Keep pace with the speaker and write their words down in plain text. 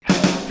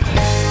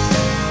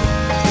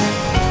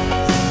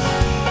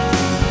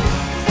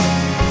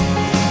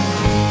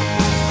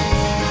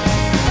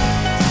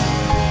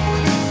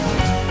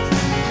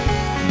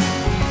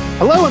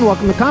and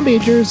welcome to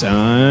Combagers.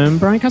 I'm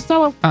Brian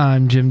Costello.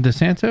 I'm Jim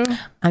DeSanto.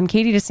 I'm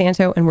Katie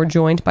DeSanto, and we're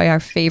joined by our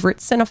favorite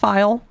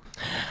cinephile,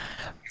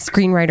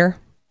 screenwriter,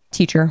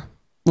 teacher,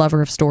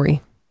 lover of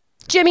story,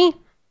 Jimmy.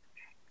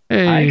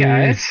 Hey, hi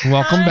guys.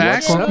 Welcome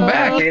back. Welcome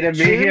back. Happy to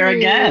be here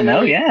again.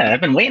 Oh yeah,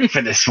 I've been waiting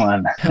for this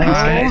one.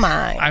 Oh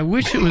my. I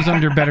wish it was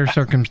under better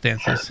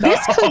circumstances.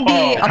 This could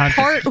be a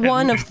part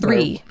 1 of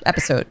 3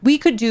 episode. We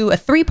could do a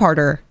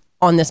 3-parter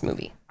on this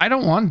movie. I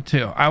don't want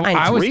to.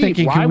 I was Three?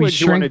 thinking, Why could we would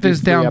you wanna shrink do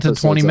this 3 down to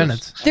episodes 20 of-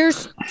 minutes?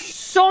 There's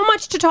so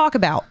much to talk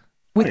about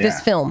with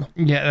this film.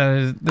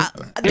 Yeah.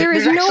 There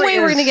is There no actually way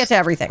we're is. going to get to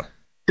everything.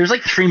 There's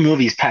like 3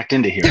 movies packed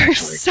into here. There's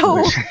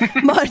Actually.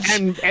 so much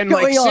And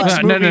like going 6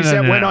 on. No, movies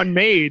that no. went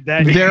unmade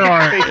that There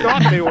are- they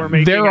thought they were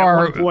making there at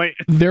are one point.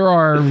 there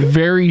are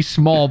very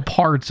small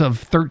parts of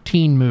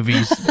 13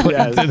 movies put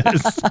Yes. into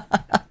this.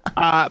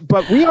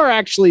 But we are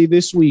actually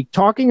this week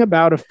talking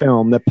about a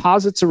film that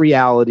posits a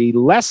reality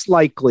less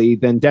likely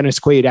than Dennis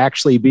Quaid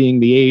actually being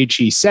the age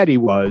he said he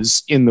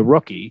was in The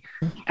Rookie,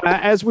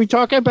 as we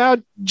talk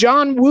about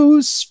John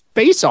Woo's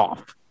Face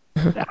Off,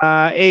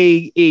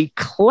 a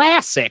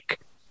classic,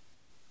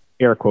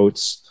 air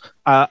quotes,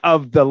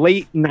 of the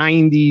late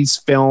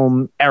 90s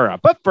film era.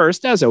 But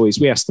first, as always,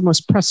 we ask the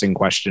most pressing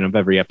question of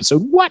every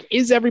episode. What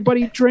is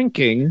everybody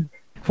drinking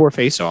for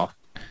Face Off?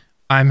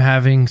 I'm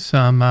having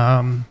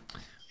some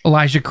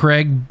Elijah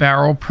Craig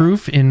Barrel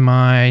Proof in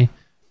my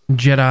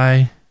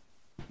Jedi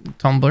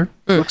tumbler.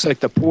 Looks like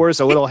the pour is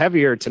a little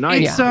heavier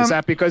tonight. It's, Is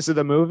that because of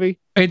the movie?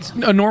 It's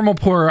a normal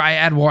pour. I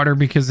add water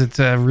because it's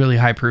a really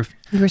high proof.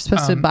 You were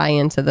supposed to buy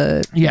into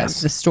the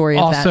Yes. the story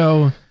of that.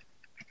 Also,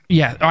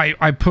 yeah,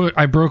 I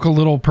broke a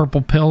little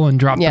purple pill and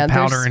dropped the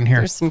powder there's, in here.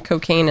 There's some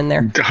cocaine in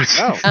there.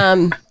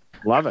 Oh,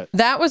 love it.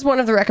 That was one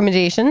of the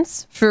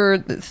recommendations for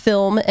the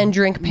film and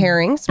drink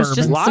pairings. Was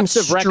just Lots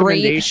some of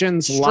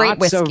recommendations, straight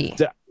whiskey.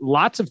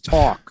 lots of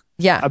talk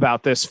Yeah.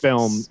 about this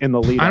film in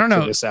the lead I up don't to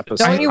know. this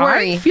episode. Don't you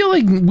worry. I feel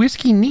like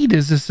Whiskey Neat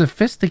is a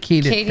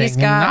sophisticated Katie's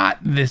thing, got- and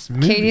not this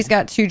movie. Katie's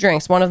got 2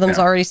 drinks. One of them's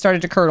already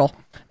started to curdle.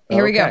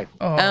 Here we go.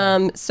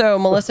 Okay. So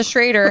Melissa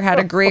Schrader had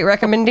a great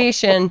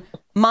recommendation.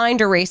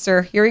 Mind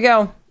Eraser. Here we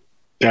go.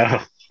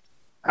 Oh,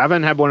 I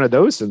haven't had one of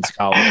those since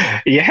college.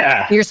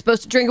 yeah. You're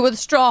supposed to drink it with a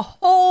straw.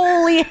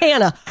 Holy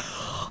Hannah.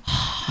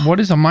 What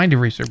is a mind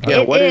eraser? By? Yeah,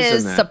 It what is in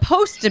is that?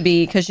 supposed to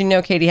be, because you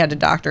know Katie had to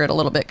doctor it a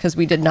little bit because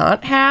we did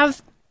not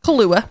have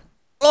Kahlua.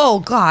 Oh,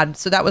 God.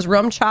 So that was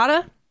rum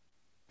chata,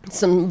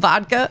 some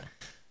vodka,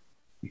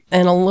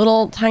 and a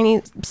little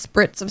tiny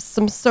spritz of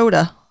some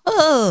soda.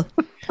 Ugh.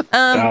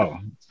 Oh,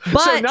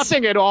 But So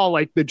nothing at all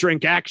like the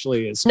drink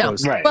actually is no.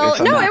 supposed to. Right. Well,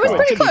 It's no, not it was close.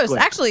 pretty To be close. clear.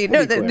 Actually,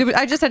 no, To be clear.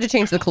 I just had to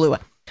change the Kahlua.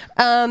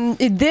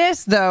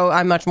 This, though,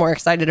 I'm much more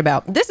excited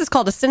about. This is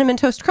called a Cinnamon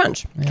Toast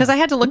Crunch because I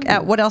had to look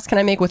at what else can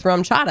I make with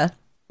rum chata.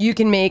 You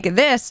can make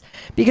this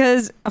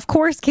because, of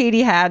course,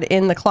 Katie had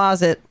in the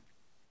closet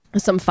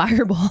some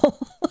Fireball.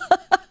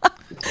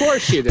 Of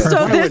course you did.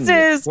 So Why this wouldn't you?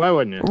 is Why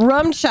wouldn't it?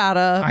 rum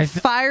chata, I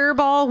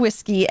Fireball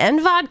whiskey,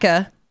 and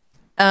vodka.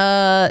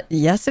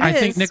 Yes, it is. I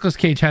think Nicolas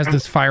Cage has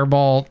this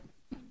Fireball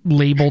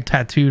label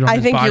tattooed on I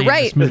his think body you're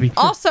in this right. movie.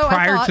 Also, I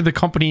prior thought- to the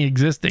company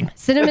existing.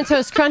 Cinnamon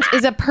Toast Crunch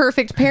is a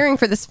perfect pairing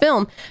for this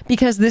film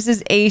because this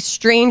is a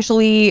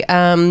strangely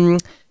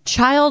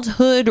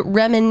childhood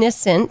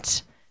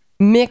reminiscent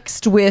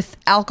mixed with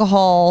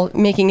alcohol,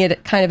 making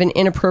it kind of an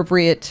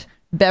inappropriate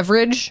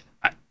beverage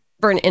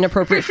for an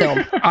inappropriate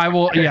film. I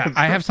will. Yeah,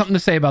 I have something to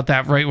say about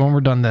that right when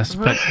we're done this.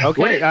 But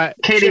Okay. Wait,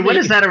 Katie, Jimmy, what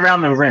is that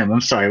around the rim? I'm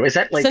sorry. Is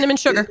that like Cinnamon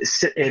sugar.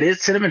 It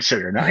is cinnamon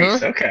sugar.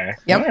 Nice. Okay.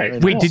 Yep. All right.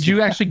 wait, Cool. did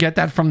you actually get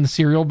that from the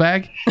cereal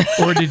bag,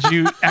 or did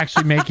you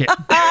actually make it?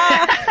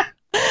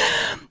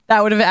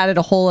 That would have added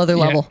a whole other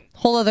level.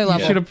 Whole other You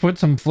level. should have put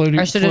some floating.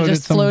 I should have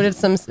just floated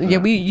some. Yeah,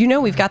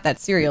 we've got that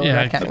cereal. Yeah,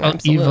 right, Kevin? Eva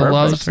Absolutely.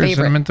 loves It's her favorite.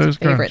 Cinnamon Toast It's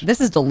favorite. Crunch. This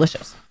is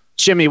delicious.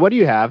 Jimmy, what do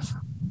you have?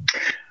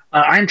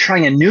 I'm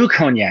trying a new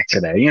cognac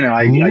today. You know,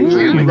 I We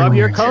love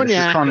your This is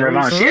cognac. called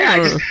Revanche.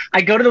 Yeah,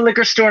 I go to the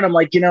liquor store and I'm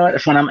like, you know what?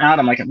 If when I'm out,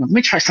 I'm like, let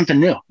me try something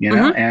new, you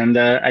know, and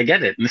I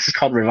get it. And this is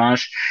called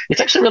Revanche.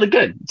 It's actually really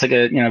good. It's like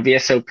a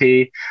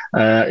VSOP.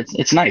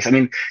 It's nice. I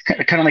mean,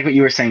 kind of like what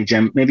you were saying,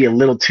 Jim. Maybe a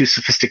little too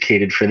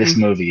sophisticated for this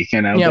movie, you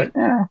know. Yep.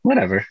 But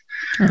whatever.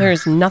 There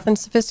is nothing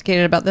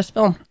sophisticated about this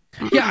film.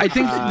 Yeah, I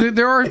think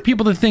there are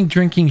people that think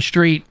drinking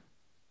straight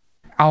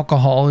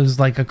alcohol is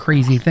like a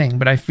crazy thing,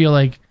 but I feel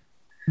like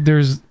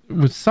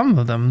with some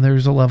of them,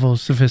 there's a level of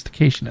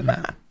sophistication in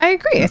that. I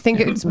agree. I think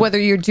it's whether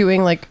you're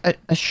doing like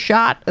a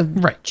shot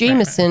of Right,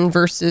 Jameson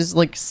versus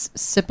like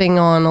sipping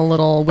on a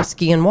little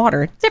whiskey and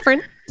water. It's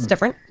different. It's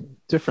different.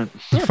 Different.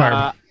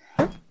 Fireball.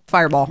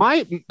 Fireball.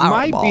 My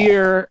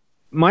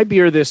Fireball.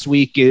 beer this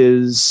week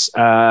is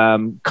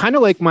kind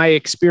of like my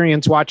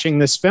experience watching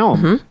this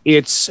film.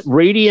 It's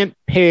Radiant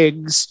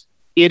Pigs.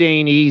 It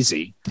Ain't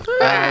Easy. Double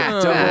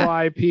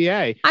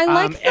IPA. I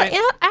like and-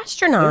 the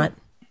astronaut.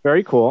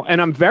 Very cool.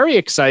 And I'm very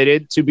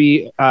excited to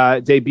be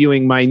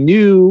debuting my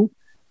new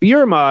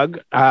beer mug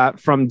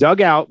from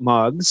Dugout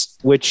Mugs,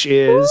 which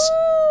is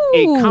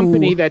a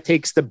company that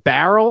takes the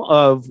barrel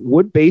of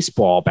wood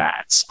baseball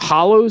bats,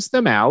 hollows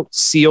them out,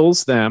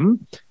 seals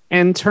them,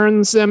 and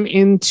turns them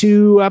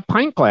into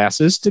pint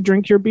glasses to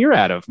drink your beer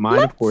out of.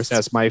 Mine, of course,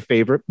 has my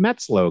favorite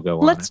Mets logo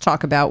on it. Let's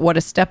talk about what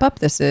a step up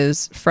this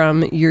is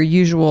from your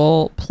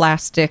usual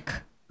plastic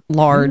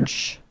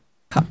large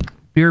cup.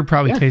 Beer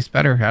probably tastes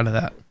better out of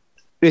that.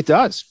 It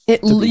does.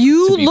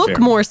 You look fair.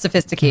 more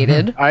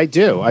sophisticated. I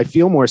do. I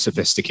feel more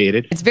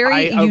sophisticated. It's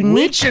very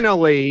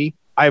unique.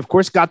 I, of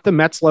course, got the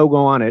Mets logo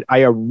on it.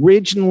 I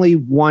originally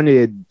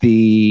wanted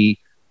the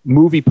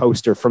movie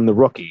poster from The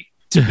Rookie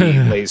to be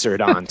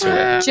lasered onto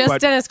it.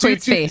 Just Dennis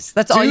Quaid's face.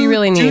 That's all you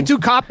really need. Due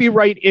to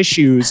copyright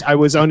issues, I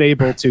was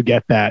unable to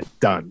get that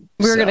done.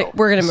 We're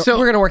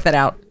gonna work that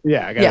out.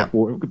 Yeah, I gotta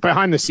work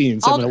behind the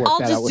scenes. I'll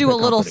just do a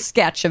little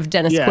sketch of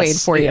Dennis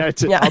Quaid for you. I'll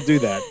do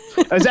that.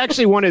 I was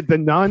actually wanted the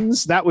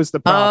nuns. That was the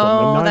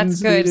problem. Oh,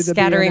 that's good.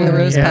 Scattering the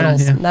rose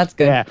petals. Yeah. That's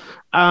good. Yeah.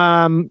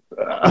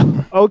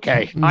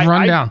 Okay.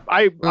 Run down.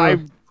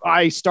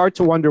 I start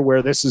to wonder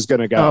where this is going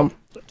to go.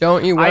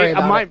 Don't you worry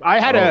about it. I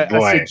had a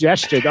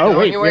suggestion. Oh,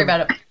 Don't you worry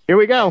about it. Here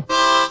we go.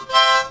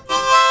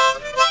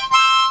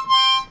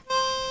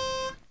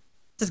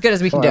 It's as good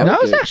as we can do.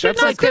 That was actually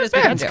as good as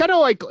we can do. It's kind of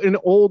like an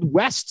old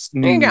West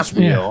news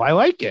reel. Yeah. I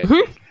like it.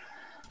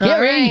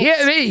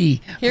 Hear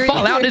me.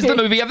 Fallout is the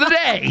movie of the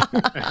day.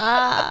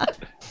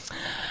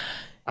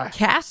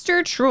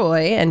 Castor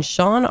Troy and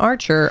Sean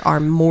Archer are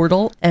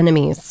mortal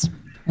enemies.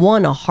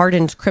 One a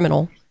hardened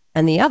criminal,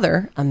 and the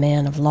other a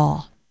man of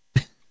law.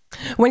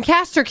 When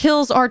Castor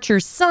kills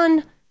Archer's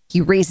son,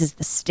 he raises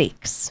the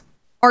stakes.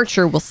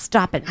 Archer will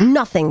stop at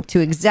nothing to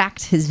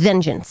exact his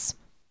vengeance.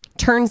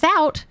 Turns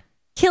out,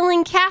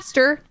 killing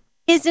Castor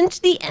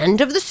isn't the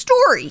end of the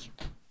story.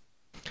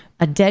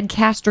 A dead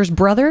Castor's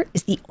brother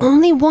is the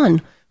only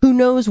one who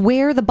knows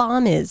where the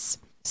bomb is.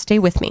 Stay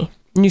with me.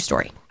 New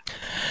story.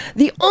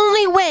 The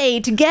only way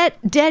to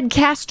get dead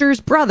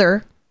Castor's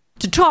brother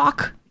to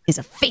talk is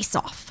a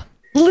face-off.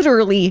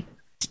 Literally,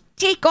 to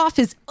take off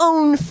his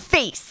own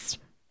face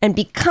and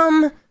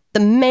become the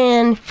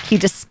man he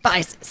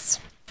despises.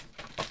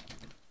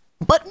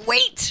 But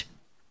wait!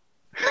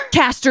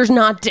 Castor's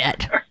not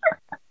dead.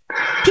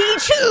 He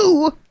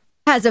too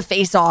has a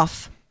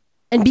face-off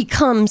and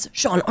becomes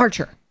Sean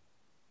Archer.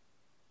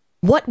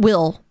 What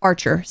will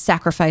Archer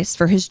sacrifice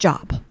for his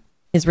job?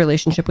 His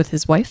relationship with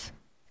his wife?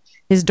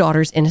 His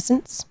daughter's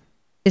innocence?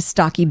 His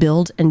stocky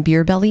build and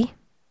beer belly?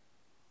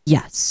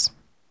 Yes.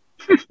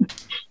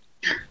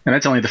 And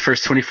that's only the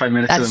first 25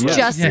 minutes of the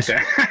movie. That's just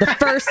the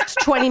first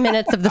 20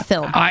 minutes of the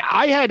film.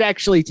 I had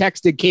actually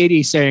texted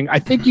Katie saying, I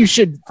think you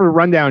should, for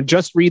Rundown,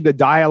 just read the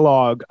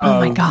dialogue Oh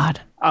my God.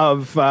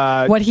 Of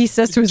what he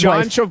says to his John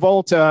wife.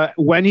 Travolta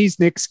when he's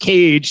Nick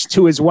Cage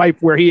to his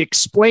wife, where he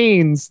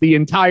explains the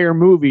entire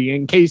movie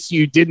in case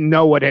you didn't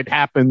know what had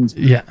happened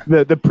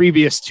the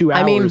previous 2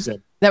 hours.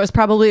 That was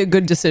probably a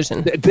good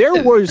decision. There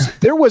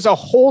was a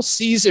whole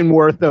season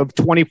worth of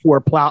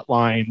 24 plot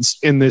lines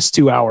in this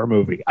 2-hour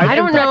movie. I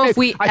don't know if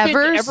we I think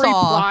ever every saw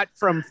plot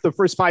from the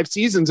first 5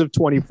 seasons of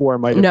 24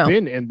 might have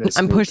been in this.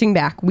 I'm pushing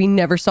back. We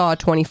never saw a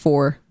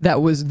 24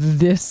 that was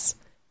this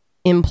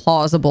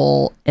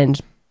implausible and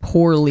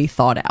poorly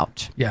thought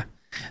out. Yeah.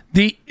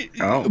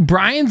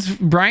 Brian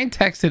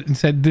texted and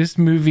said this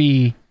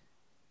movie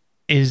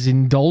is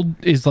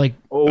like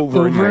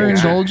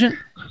overindulgent.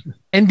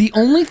 And the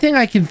only thing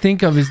I can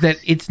think of is that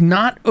it's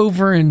not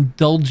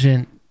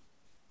overindulgent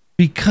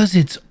because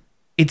it's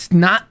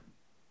not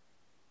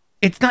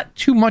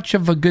too much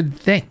of a good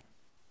thing.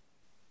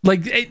 Like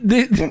it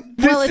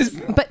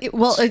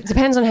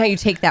depends on how you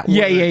take that word.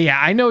 Yeah.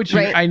 I know what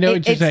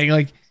you're saying.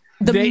 Like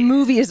the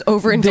movie is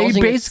overindulging.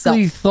 They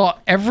basically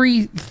thought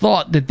every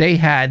thought that they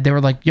had. They were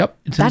like, "Yep,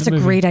 that's a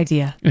great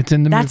idea. It's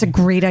in the movie. That's a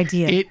great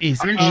idea. It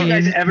is." Have you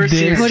guys ever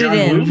seen a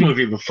John Woo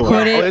movie before?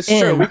 It's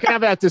true. We can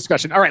have that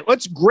discussion. All right,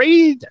 let's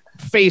grade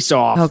Face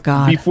Off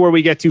before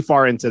we get too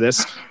far into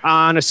this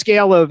on a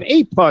scale of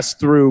A+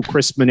 through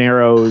Chris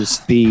Monero's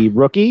The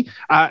Rookie.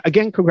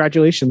 Again,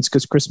 congratulations,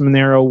 because Chris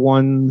Monero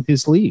won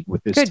his league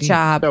with this team. Good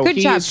job,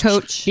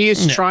 coach. He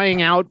is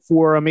trying out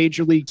for a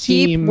major league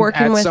team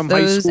working at some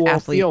high school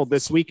athletes. field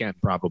this weekend,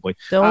 probably.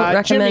 Don't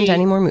recommend Jimmy,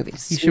 any more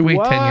movies. You should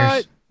wait 10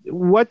 years.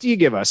 What do you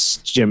give us,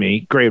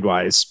 Jimmy,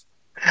 grade-wise?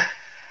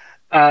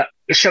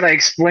 Should I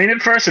explain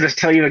it first or just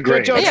tell you the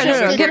grade? Hit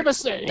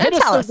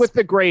us with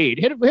the grade.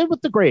 Hit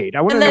with the grade.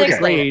 I want to know the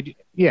grade.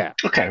 Yeah.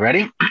 Okay,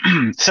 ready?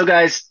 So,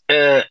 guys,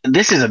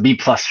 this is a B+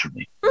 for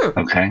me.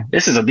 Okay,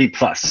 this is a B+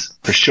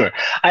 for sure.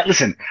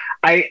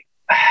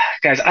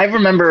 Guys, I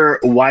remember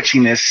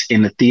watching this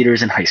in the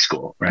theaters in high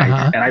school, right?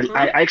 And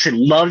I actually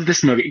loved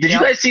this movie. Did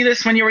you guys see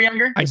this when you were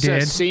younger? I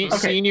did.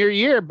 Senior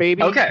year,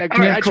 baby. Okay.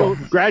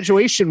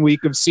 Graduation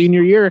week of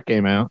senior year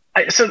came out.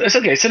 So it's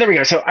okay. So there we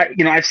go. So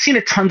I've seen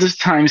it tons of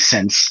times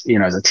since,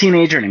 as a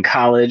teenager and in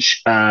college.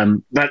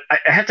 But I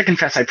have to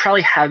confess, I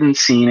probably haven't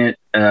seen it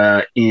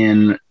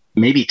in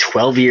maybe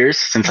 12 years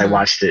since I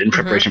watched it in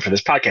preparation for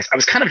this podcast. I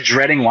was kind of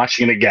dreading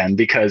watching it again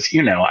because,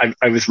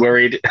 I was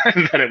worried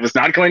that it was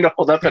not going to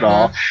hold up at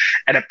all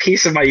and a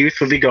piece of my youth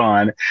would be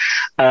gone.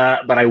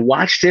 But I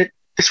watched it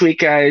this week,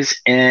 guys,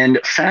 and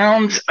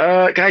found,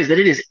 guys, that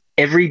it is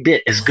every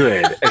bit as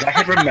good as I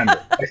had remembered.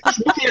 This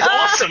movie is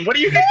awesome. What are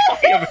you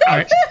talking about?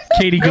 Right.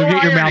 Katie, go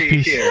get your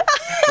mouthpiece. Here.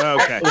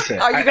 Okay. Listen,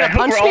 Are you going to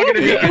punch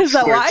me? Is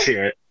that why?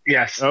 Here.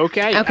 Yes.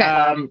 Okay.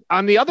 Okay.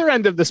 On the other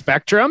end of the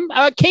spectrum,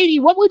 Katie,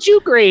 what would you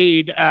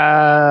grade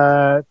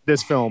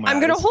this film as?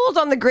 I'm going to hold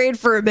on the grade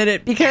for a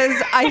minute because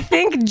I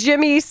think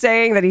Jimmy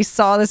saying that he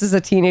saw this as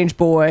a teenage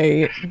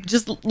boy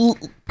just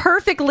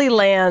perfectly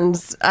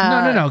lands.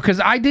 No, because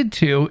I did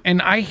too,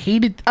 and I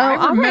hated.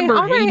 I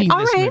remember hating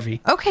this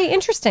movie. Okay,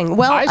 interesting.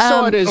 Well, I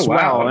saw it as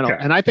well, okay.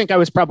 and I think I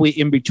was probably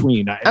in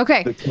between.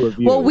 Okay. The two of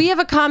you. Well, we have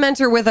a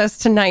commenter with us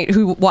tonight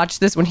who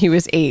watched this when he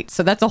was 8,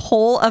 so that's a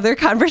whole other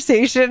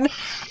conversation.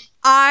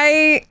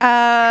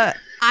 I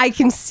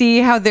can see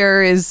how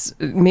there is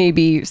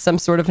maybe some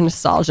sort of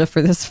nostalgia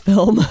for this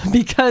film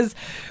because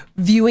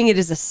viewing it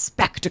as a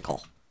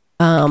spectacle,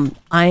 I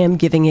am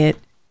giving it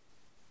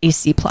a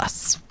C+.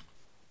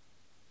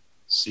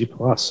 C+.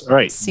 All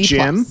right, C+.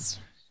 Jim.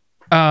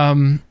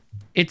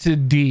 It's a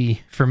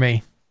D for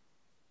me.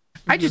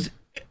 It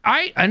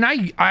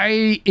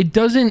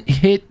doesn't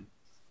hit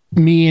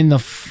me in the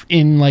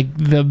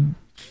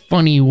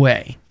funny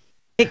way.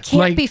 It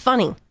can't be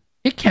funny.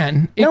 It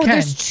can.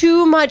 There's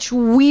too much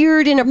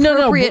weird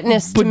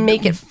inappropriateness to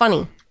make it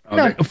funny.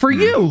 No, for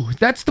you,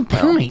 that's the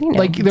point.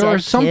 Well, there are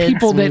some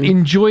people that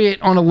enjoy it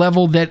on a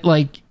level that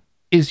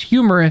is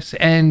humorous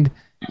and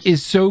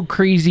is so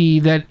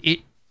crazy that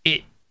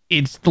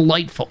it's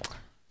delightful.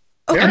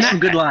 There are some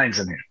good lines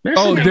in here.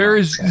 There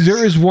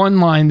is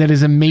one line that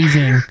is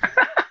amazing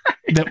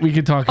that we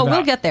could talk about.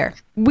 We'll get there.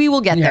 We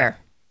will get there.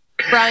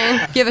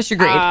 Brian, give us your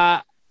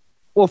grade.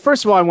 Well,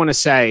 first of all, I want to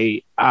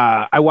say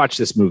I watch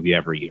this movie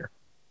every year.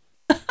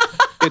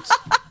 It's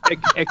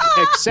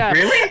except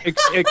really?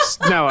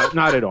 No,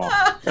 not at all.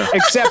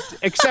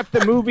 Except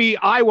the movie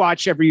I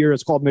watch every year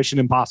is called Mission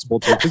Impossible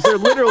 2 because they're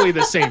literally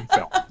the same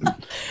film.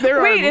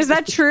 Wait, is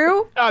that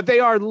true? They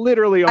are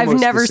literally almost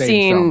I've never the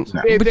same seen.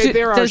 films.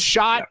 There are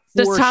shot.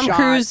 Does Tom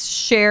Cruise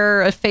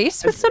share a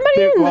face with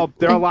somebody?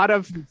 There are a lot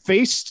of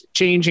face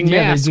changing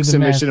masks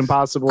in Mission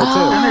Impossible 2.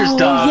 And there's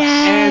dogs.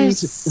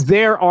 Yes. And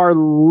there are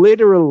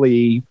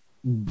literally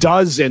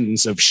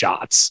dozens of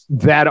shots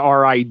that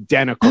are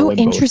identical. Oh,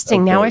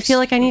 interesting. Now I feel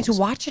like I need to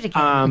watch it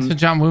again. It's a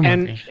John Woo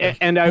movie.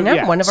 And I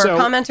know one of our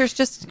commenters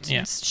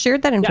just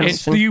shared that information.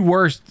 It's the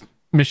worst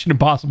Mission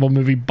Impossible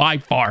movie by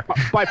far.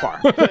 By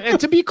far. And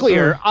to be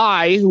clear,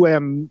 I, who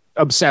am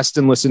obsessed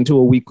and listen to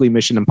a weekly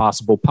Mission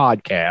Impossible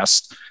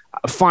podcast,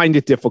 find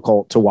it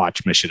difficult to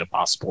watch Mission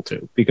Impossible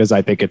 2 because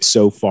I think it's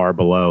so far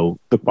below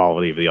the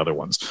quality of the other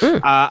ones.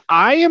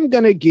 I am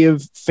going to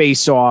give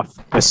Face Off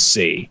a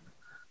C.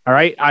 All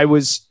right. I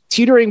was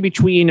teetering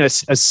between a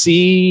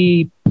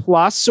C+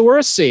 or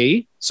a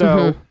C.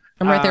 So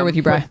I'm right there with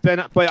you, Brian.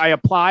 But I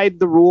applied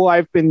the rule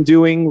I've been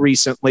doing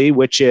recently,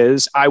 which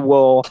is I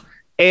will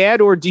add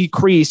or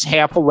decrease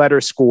half a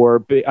letter score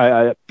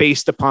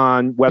based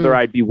upon whether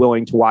I'd be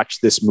willing to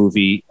watch this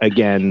movie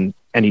again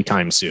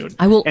anytime soon.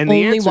 I will and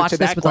the only answer watch to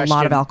this that with a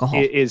lot of question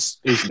alcohol. Is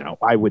no,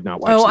 I would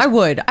not watch Oh, this.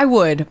 I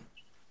would.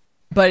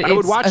 But I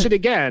would watch it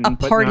again. A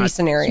party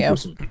scenario.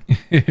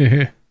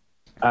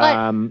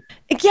 But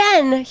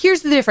again,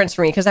 here's the difference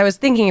for me because I was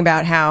thinking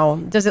about how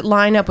does it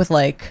line up with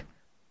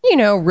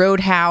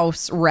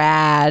Roadhouse,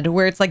 Rad,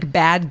 where it's like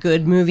bad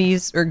good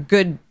movies or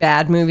good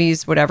bad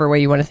movies, whatever way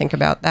you want to think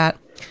about that.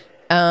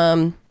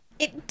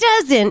 It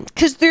doesn't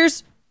because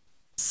there's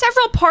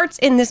several parts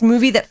in this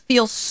movie that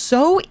feel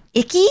so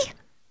icky.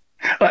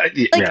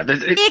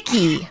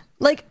 Icky.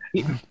 Like,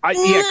 the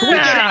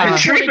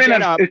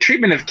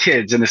treatment of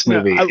kids in this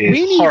movie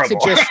is horrible.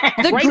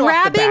 The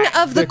grabbing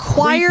of the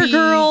choir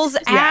girl's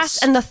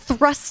ass and the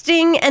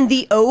thrusting and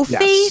the O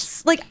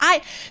face.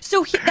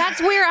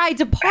 That's where I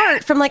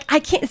depart from. I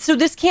can't. So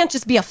this can't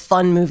just be a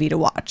fun movie to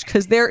watch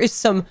because there is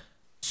some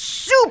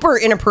super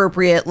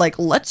inappropriate.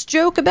 Let's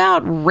joke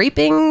about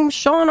raping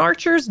Sean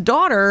Archer's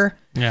daughter.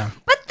 Yeah.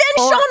 But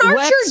then Sean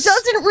Archer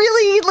doesn't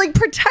really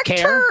protect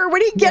her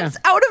when he gets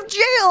out of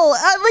jail.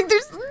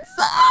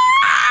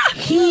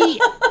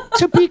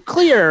 To be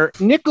clear,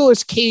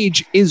 Nicolas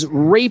Cage is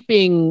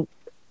raping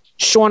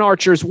Sean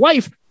Archer's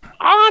wife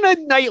on a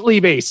nightly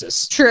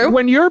basis. True.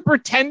 When you're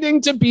pretending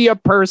to be a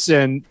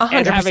person 100%.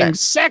 and having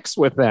sex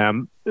with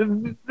them,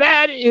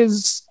 that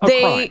is a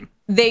crime.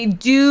 They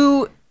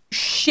do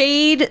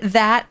shade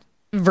that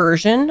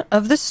version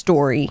of the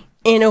story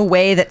in a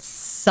way that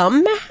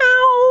somehow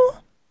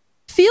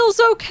feels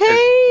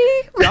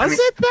okay. Does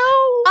it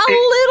though? A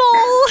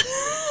little.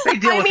 They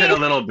deal with it a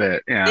little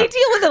bit. Yeah. They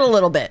deal with it a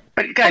little bit.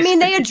 But guys,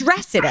 they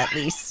address it at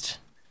least.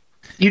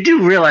 You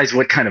do realize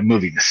what kind of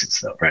movie this is,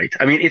 though, right?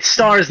 I mean, it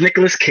stars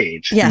Nicolas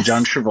Cage and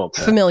John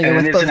Travolta. Familiar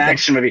with both. It's an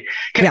action movie.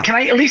 Can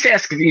I at least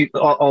ask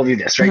all of you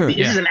this, right?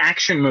 This is an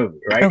action movie,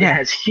 right? Okay. It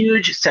has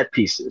huge set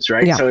pieces,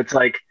 right? Yeah. So it's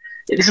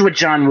this is what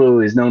John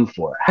Woo is known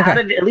for. How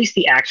did at least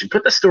the action?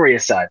 Put the story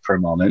aside for a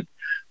moment.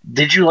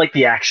 Did you like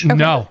the action? Okay.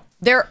 No.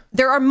 There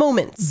are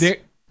moments.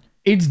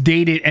 It's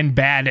dated and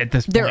bad at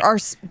this point. There are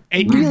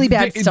really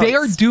bad stunts. They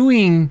are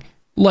doing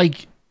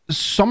like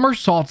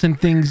somersaults and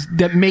things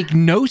that make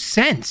no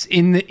sense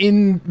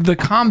in the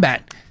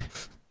combat.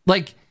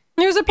 Like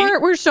there's a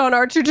part where Sean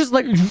Archer just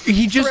like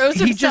he just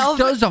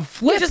does a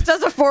flip. He just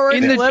does a forward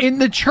flip in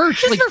the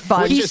church. Just like for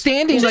fun. He's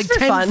standing like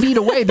 10 feet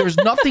away. There's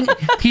nothing.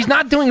 He's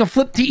not doing a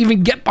flip to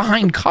even get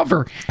behind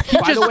cover. He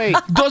By the way,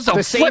 does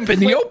a flip in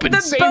the open.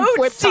 The same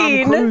flip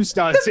Tom Cruise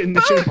does in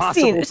Mission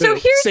Impossible. So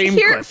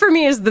here for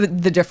me is the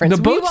difference.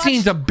 The boat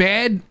scene's a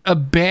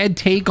bad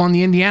take on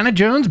the Indiana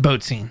Jones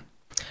boat scene.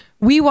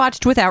 We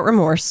watched Without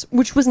Remorse,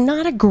 which was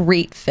not a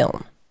great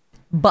film,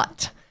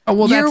 but. Oh,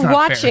 well, you're that's not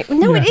watching. Fair.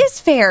 No, it is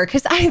fair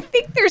because I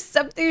think there's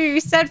something you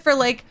said for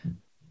like,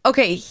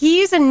 okay,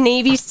 he's a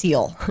Navy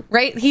SEAL,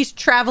 right? He's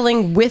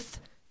traveling with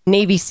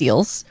Navy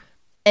SEALs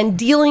and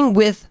dealing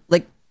with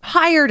like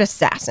hired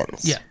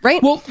assassins,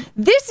 right? Well,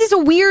 this is a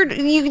weird.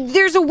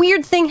 There's a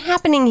weird thing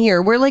happening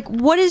here where like,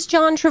 what is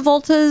John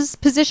Travolta's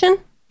position?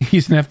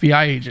 He's an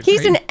FBI agent.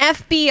 He's an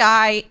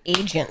FBI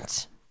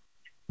agent.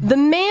 The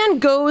man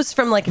goes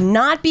from like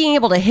not being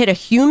able to hit a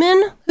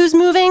human who's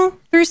moving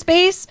through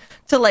space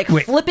to like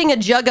flipping a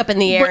jug up in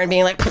the air and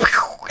being like.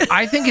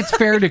 I think it's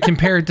fair to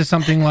compare it to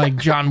something like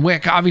John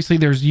Wick. Obviously,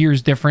 there's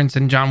years difference,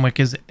 and John Wick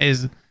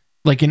is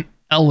like an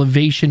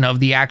elevation of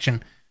the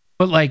action.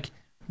 But like,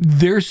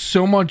 there's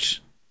so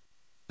much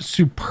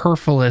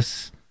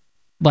superfluous,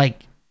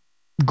 like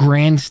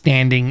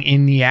grandstanding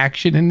in the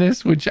action in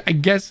this, which I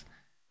guess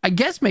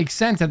makes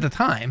sense at the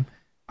time.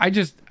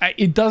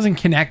 It doesn't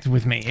connect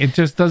with me. It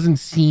just doesn't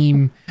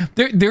seem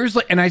there's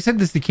like, and I said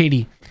this to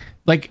Katie,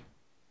 like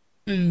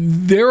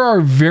there are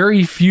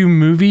very few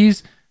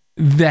movies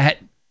that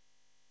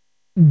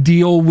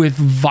deal with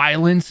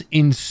violence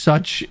in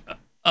such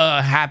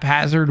a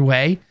haphazard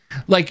way.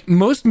 Like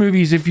most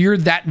movies, if you're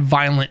that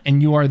violent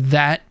and you are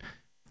that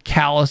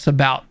callous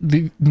about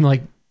the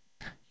like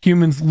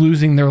humans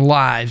losing their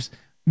lives,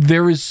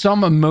 there is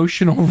some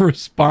emotional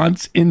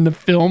response in the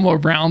film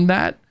around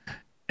that.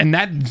 And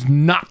that's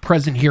not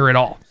present here at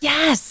all.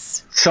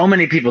 Yes. So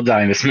many people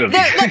die in this movie.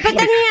 But then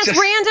he has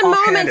random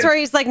moments where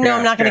he's like, no,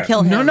 I'm not going to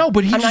kill him. No,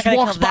 but he just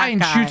walks by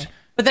and shoots.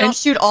 But then I'll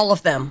shoot all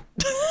of them.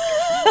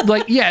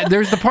 Like, yeah,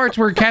 there's the parts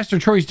where Castor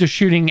Troy's just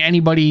shooting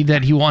anybody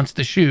that he wants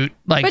to shoot.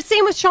 Like, but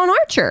same with Sean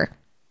Archer.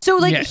 So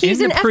like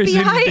he's an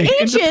FBI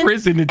agent, in the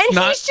prison, and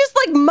he's just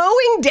like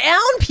mowing down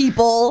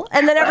people,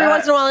 and then every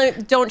once in a while,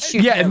 don't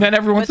shoot. Yeah, him. and then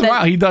every once in a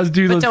while, he does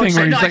do the thing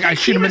where he's like, I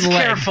shoot him in the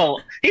leg.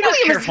 He was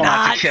careful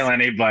not to kill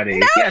anybody.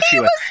 No, yes,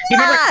 he was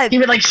not. He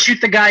would like shoot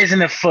the guys in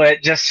the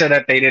foot just so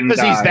that they didn't die.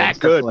 Because he's that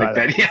good. Like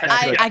that. Yeah,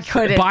 I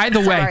couldn't. By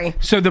the way,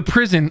 so the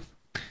prison,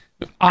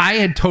 I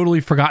had totally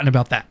forgotten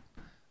about that.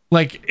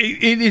 Like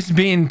it has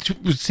been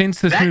since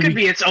this movie. That could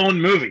be its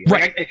own movie,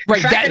 right?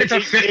 Right. It's a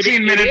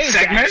 15-minute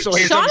segment.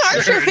 Sean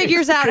Archer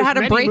figures out how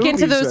to break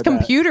into those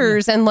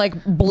computers and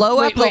like blow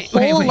up the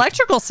whole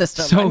electrical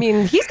system. So, I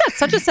mean, he's got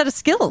such a set of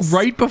skills.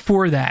 Right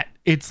before that,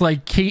 it's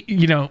like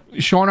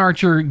Sean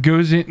Archer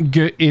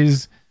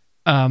is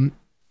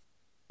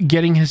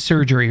getting his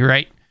surgery,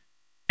 right?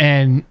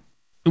 And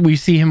we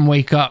see him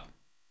wake up,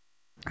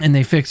 and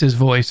they fix his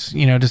voice,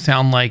 to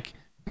sound like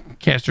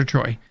Castor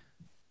Troy,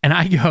 and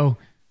I go,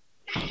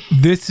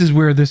 this is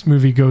where this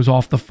movie goes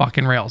off the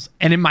fucking rails.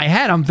 And in my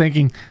head, I'm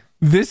thinking,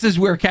 this is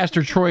where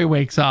Castor Troy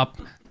wakes up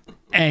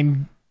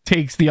and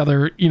takes the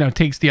other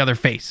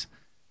face.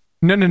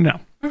 No.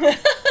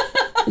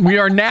 We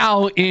are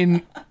now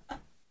in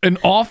an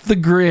off the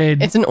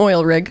grid. It's an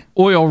oil rig.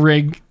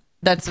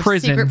 That's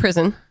prison, a secret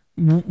prison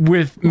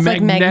with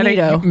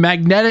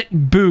magnetic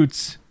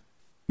boots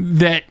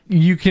that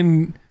you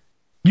can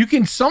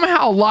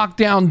somehow lock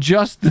down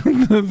just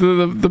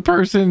the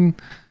person.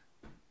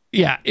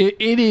 Yeah,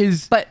 it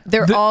is. But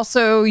they're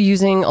also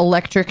using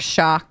electric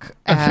shock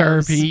as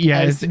therapy.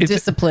 Yeah, it's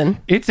discipline.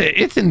 It's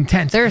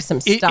intense. There's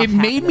some stuff. It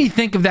made me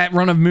think of that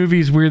run of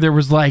movies where there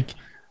were like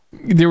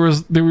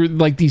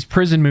these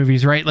prison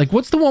movies, right? Like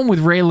what's the one with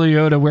Ray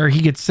Liotta where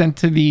he gets sent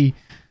to the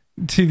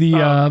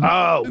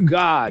oh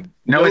god,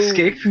 No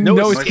Escape.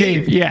 No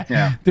Escape.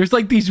 Yeah. There's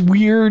like these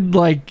weird,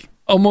 like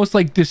almost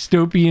like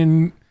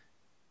dystopian,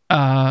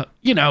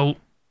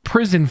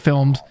 prison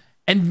films.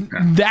 And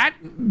that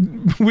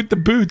with the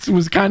boots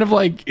was kind of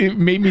like, it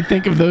made me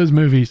think of those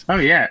movies. Oh,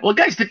 yeah. Well,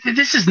 guys, but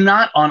this is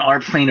not on our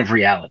plane of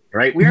reality,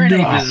 right? We're in a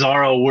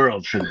bizarro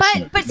world for this.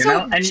 But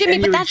Jimmy,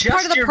 but that's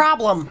part of the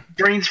problem.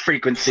 Brain's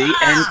frequency,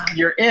 and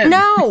you're in.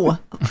 No,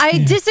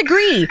 I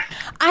disagree.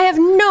 I have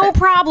no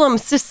problem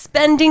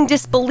suspending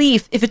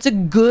disbelief if it's a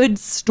good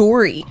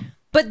story.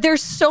 But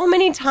there's so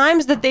many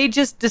times that they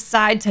just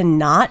decide to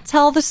not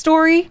tell the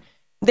story.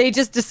 They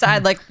just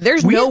decide, like,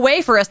 there's no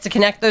way for us to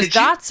connect those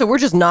dots, so we're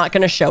just not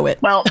going to show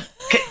it. Well,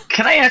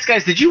 Can I ask,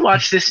 guys, did you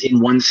watch this in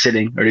one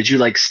sitting, or did you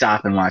like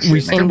stop and watch it?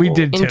 We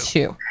did too. In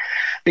two.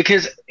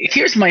 Because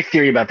here's my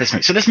theory about this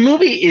movie. So this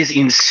movie is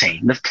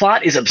insane. The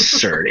plot is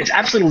absurd. It's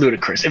absolutely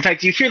ludicrous. In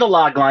fact, you hear the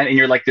log line and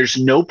you're like, there's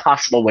no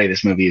possible way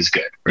this movie is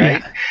good,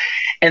 right? Yeah.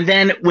 And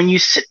then when you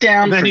sit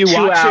down for 2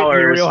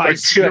 hours, you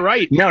realize you're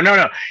right. No.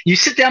 You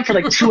sit down for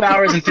like 2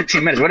 hours and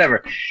 15 minutes,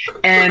 whatever.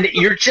 And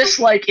you're just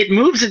like, it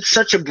moves at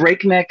such a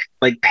breakneck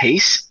like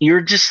pace.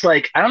 You're just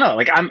like, I don't know,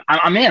 like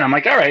I'm in. I'm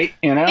like, all right,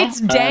 you know. It's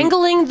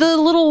dangling the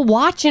little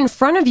watch in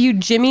front of you,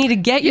 Jimmy, to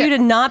get you to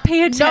not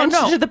pay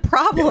attention to the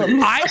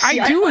problems.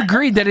 I do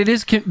agree that it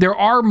is. There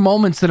are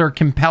moments that are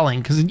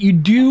compelling because you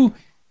do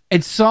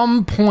at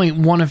some point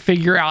want to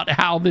figure out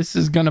how this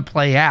is going to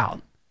play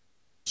out.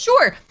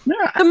 Sure.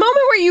 Yeah. The moment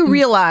where you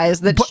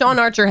realize that Sean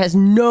Archer has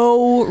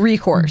no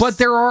recourse. But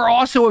there are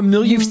also a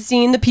million... You've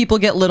seen the people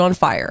get lit on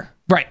fire.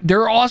 Right.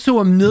 There are also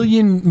a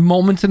million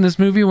moments in this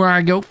movie where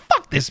I go,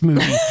 fuck this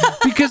movie.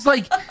 Because,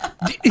 like,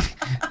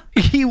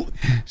 they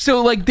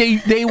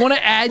want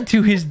to add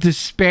to his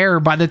despair.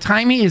 By the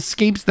time he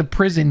escapes the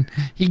prison,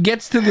 he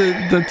gets to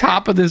the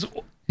top of this,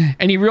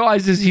 and he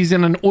realizes he's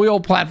in an oil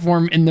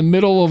platform in the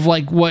middle of,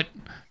 like, what...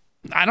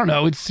 I don't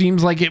know. It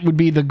seems like it would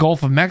be the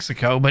Gulf of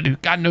Mexico,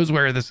 but God knows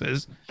where this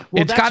is.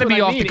 Well, it's got to be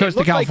off the coast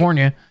of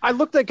California. I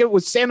looked like it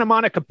was Santa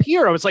Monica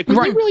Pier. I was like, would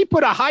they really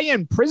put a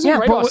high-end prison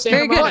right off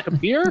Santa Monica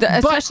Pier?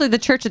 Especially the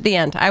church at the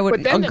end. I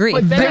would agree.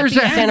 But there's a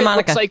Santa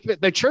Monica. It looks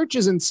like the church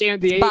is in San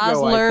Diego, Baz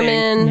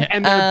Luhrmann,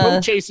 and the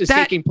boat chase is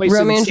taking place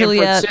Romeo in San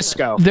Juliet.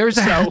 Francisco. There's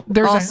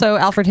also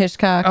Alfred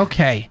Hitchcock.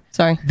 Okay.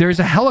 Sorry.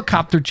 There's a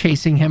helicopter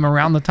chasing him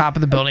around the top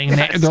of the building,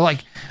 and they're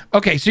like,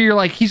 okay, so you're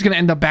like, he's going to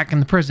end up back in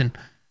the prison.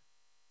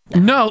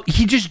 No,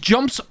 he just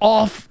jumps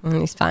off.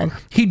 He's fine.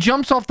 He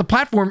jumps off the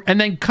platform and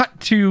then cut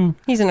to...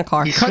 He's in a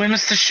car. He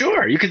swims to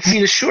shore. You can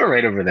see the shore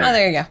right over there. Oh,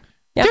 there you go.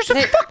 Yep. There's a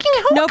fucking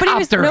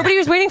helicopter. Nobody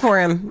was waiting for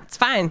him. It's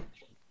fine.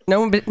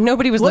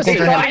 Nobody was looking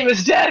for him. He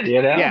was dead,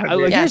 you know? Yeah,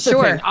 here's the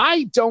thing.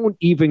 I don't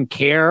even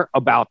care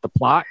about the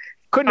plot.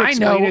 Couldn't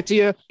explain it to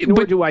you,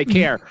 nor do I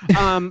care.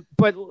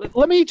 But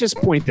let me just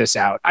point this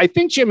out. I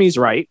think Jimmy's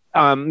right.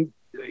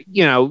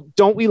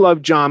 Don't we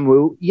love John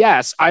Woo?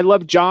 Yes, I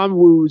love John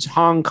Woo's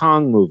Hong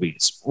Kong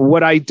movies.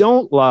 What I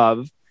don't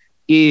love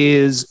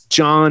is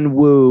John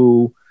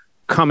Woo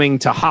coming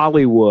to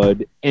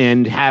Hollywood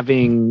and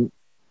having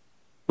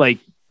like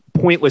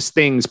pointless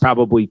things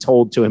probably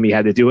told to him he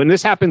had to do. And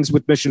this happens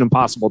with Mission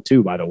Impossible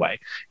 2, by the way.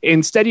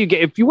 Instead,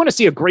 if you want to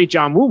see a great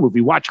John Woo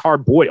movie, watch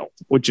Hard Boiled,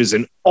 which is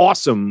an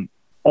awesome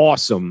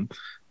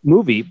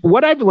movie.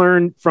 What I've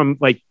learned from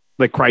like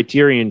the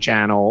Criterion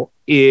Channel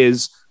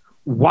is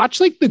watch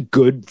like the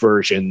good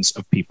versions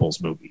of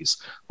people's movies.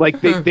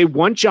 Like they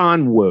want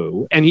John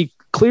Woo, and he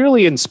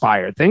clearly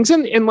inspired things,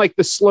 and like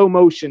the slow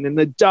motion and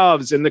the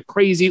doves and the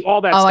crazy,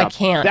 all that stuff. I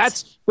can't.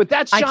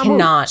 That's John I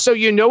cannot. Woo. So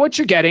you know what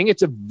you're getting.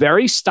 It's a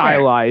very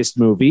stylized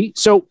movie.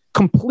 So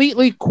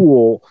completely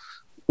cool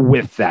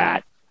with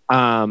that.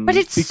 But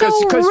it's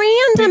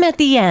random at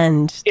the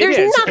end. There's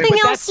nothing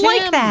else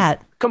like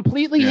that.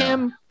 Completely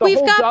him. We've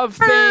whole got dove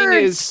birds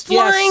thing is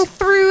flying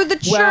through the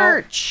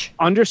church.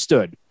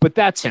 Understood, but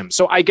that's him.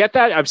 So I get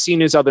that. I've seen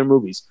his other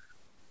movies.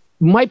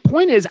 My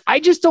point is, I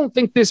just don't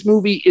think this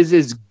movie is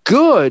as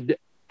good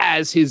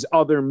as his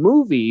other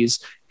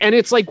movies, and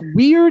it's like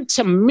weird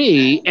to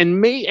me.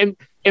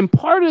 And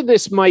part of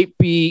this might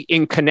be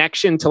in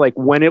connection to like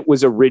when it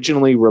was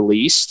originally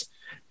released,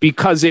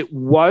 because it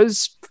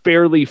was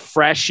fairly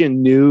fresh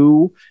and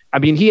new. I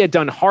mean, he had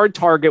done Hard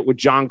Target with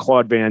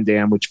Jean-Claude Van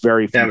Damme, which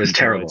that was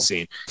terrible.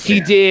 Scene. He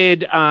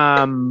did.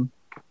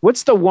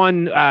 What's the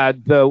one?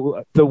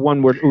 The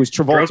one where it was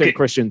Travolta and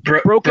Christian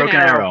Broken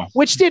Arrow,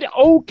 which did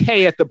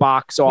okay at the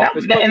box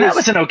office. That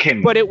was an okay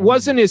movie, but it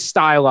wasn't as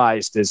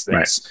stylized as this.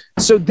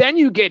 Right. So then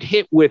you get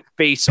hit with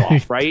Face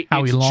Off, right?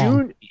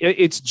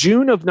 It's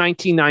June of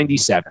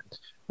 1997,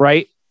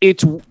 right?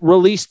 It's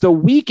released the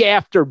week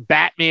after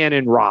Batman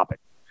and Robin.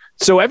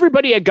 So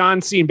everybody had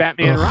gone seen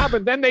Batman and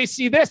Robin. Then they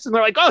see this and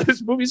they're like, oh,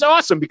 this movie's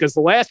awesome, because the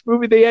last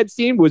movie they had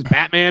seen was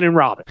Batman and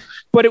Robin.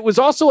 But it was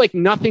also like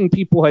nothing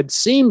people had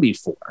seen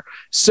before.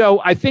 So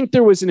I think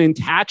there was an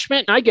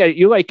attachment. And I get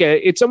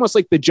it. It's almost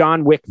like the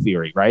John Wick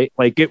theory, right?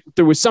 Like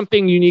there was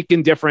something unique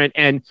and different.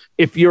 And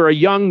if you're a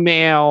young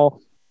male,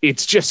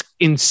 it's just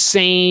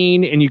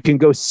insane and you can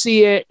go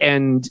see it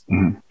and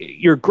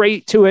you're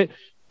great to it.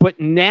 But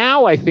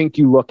now I think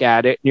you look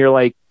at it and you're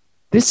like,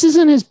 this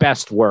isn't his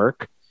best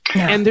work.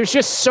 Yeah. And there's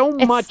just so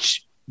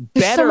much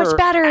better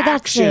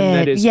action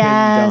that has been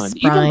done.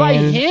 Even by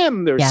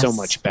him, there's so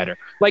much better.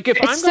 Like if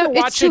I'm going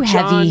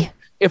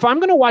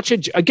to watch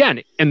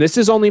again, and this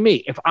is only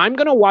me, if I'm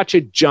going to watch a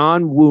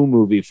John Woo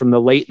movie from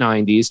the late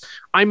 90s,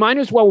 I might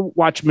as well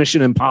watch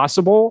Mission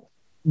Impossible,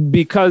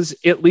 because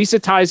at least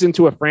it ties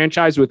into a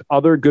franchise with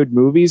other good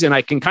movies, and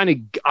I'll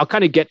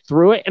kind of get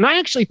through it. And I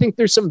actually think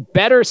there's some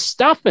better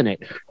stuff in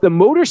it. The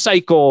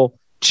motorcycle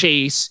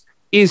chase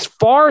is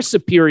far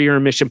superior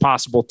in Mission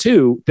Impossible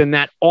 2 than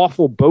that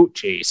awful boat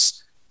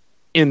chase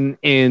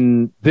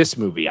in this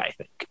movie, I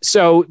think.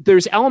 So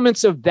there's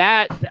elements of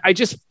that. I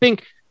just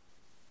think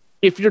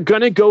if you're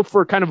going to go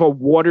for kind of a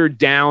watered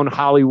down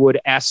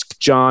Hollywood-esque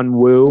John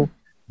Woo,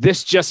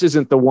 this just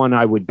isn't the one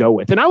I would go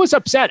with. And I was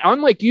upset.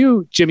 Unlike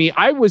you, Jimmy,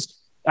 I was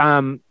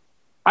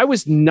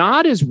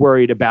not as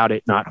worried about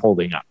it not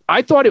holding up.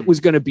 I thought it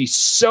was going to be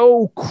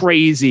so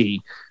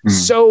crazy,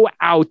 so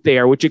out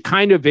there, which it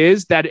kind of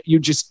is, that you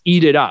just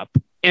eat it up.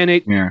 And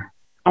it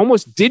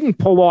almost didn't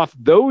pull off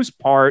those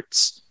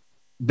parts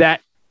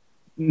that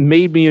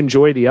made me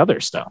enjoy the other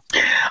stuff.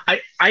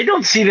 I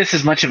don't see this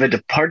as much of a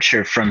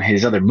departure from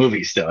his other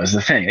movies, though, is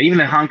the thing. Even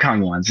the Hong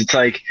Kong ones, it's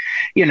like,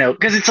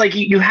 because it's like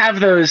you have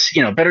those,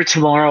 Better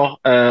Tomorrow,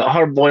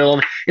 Hard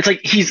Boiled. It's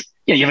like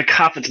you have a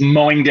cop that's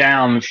mowing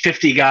down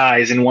 50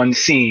 guys in one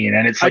scene,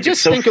 and it's like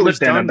it's so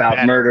flippant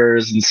about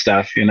murders and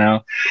stuff, I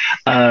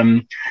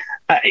don't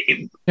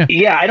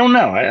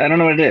know. I don't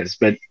know what it is,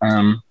 but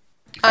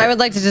I would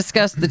like to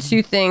discuss the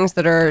two things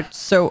that are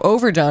so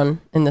overdone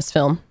in this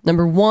film.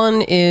 Number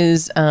one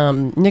is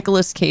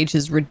Nicolas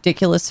Cage's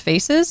ridiculous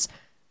faces,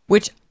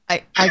 which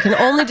I can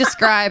only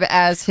describe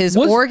as his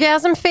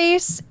orgasm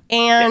face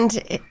and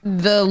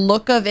the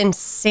look of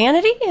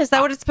insanity. Is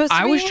that what it's supposed to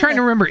be? I was trying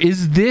to remember.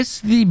 Is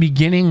this the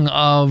beginning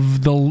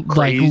of the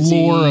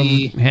lore of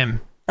him?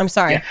 I'm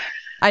sorry. Yeah.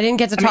 I didn't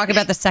get to talk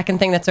about the second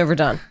thing that's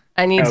overdone.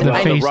 I need to. The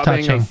face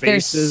touching.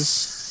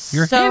 Faces.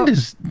 Your hand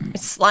is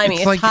slimy.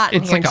 It's hot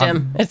in here,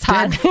 Jim. It's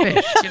hot.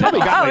 Fish. Probably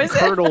got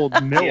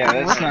curdled milk. Yeah,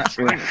 that's not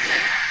true.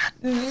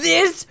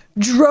 This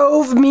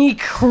drove me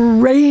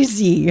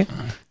crazy.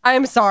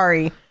 I'm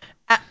sorry.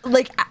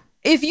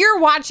 If you're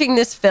watching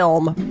this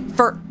film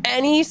for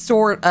any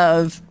sort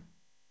of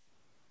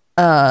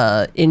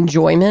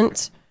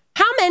enjoyment,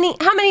 how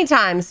many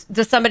times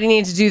does somebody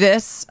need to do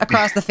this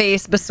across the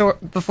face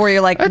before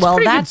you're like,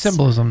 that's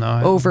symbolism, though.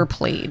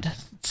 Overplayed.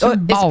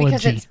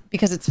 Symbology.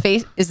 Because it's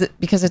face. Is it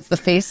because it's the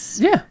face?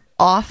 Yeah.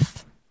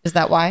 Off. Is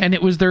that why? And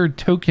it was their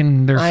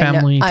token, their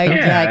family token.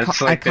 I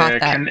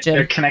caught that, Jim.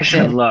 Their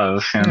connection of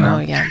love. Oh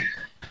yeah.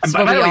 That's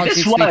what we all do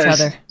to each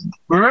other.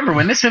 Remember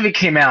when this movie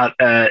came out?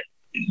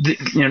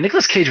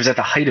 Nicolas Cage was at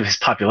the height of his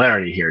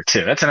popularity here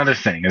too. That's another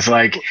thing. It's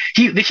like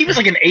he was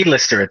like an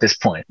A-lister at this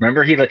point.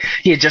 Remember, he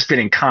had just been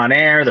in Con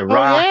Air, The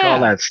Rock, all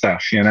that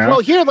stuff. Well,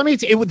 here, let me.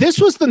 This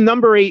was the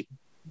number 8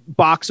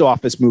 box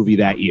office movie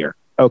that year.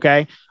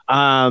 Okay.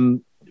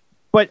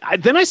 But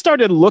then I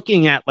started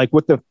looking at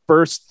what the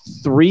first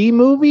 3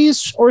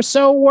 movies or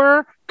so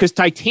were, because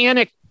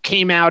Titanic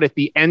came out at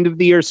the end of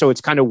the year, so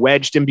it's kind of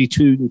wedged in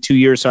between 2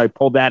 years. So I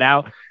pulled that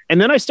out, and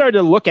then I started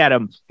to look at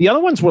them. The other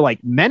ones were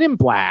like Men in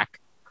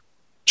Black,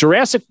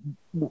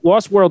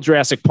 Lost World,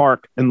 Jurassic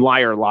Park, and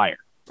Liar Liar.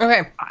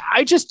 Okay.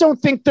 I just don't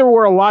think there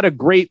were a lot of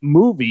great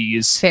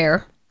movies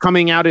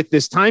coming out at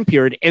this time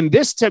period, and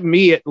this to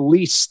me at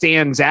least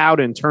stands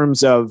out in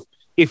terms of,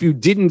 if you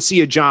didn't see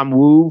a John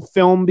Woo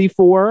film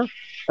before,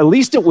 at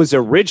least it was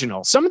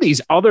original. Some of these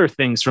other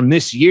things from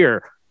this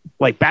year,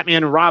 like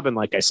Batman and Robin,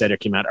 like I said, it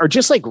came out, are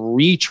just like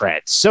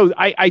retreads. So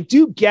I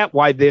do get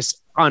why this,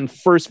 on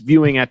first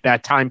viewing at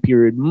that time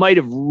period, might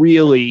have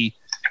really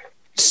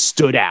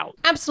stood out.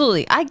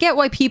 Absolutely. I get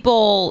why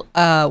people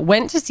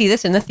went to see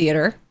this in the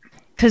theater,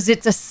 because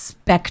it's a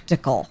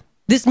spectacle.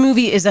 This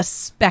movie is a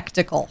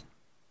spectacle.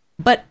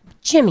 But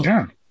Jimmy,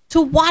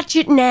 to watch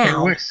it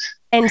now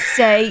and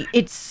say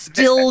it's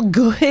still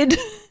good.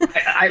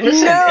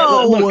 Listen.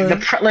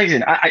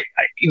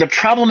 The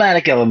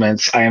problematic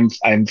elements I'm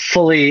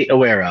fully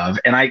aware of,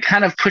 and I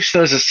kind of push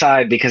those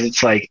aside because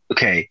it's like,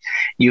 okay,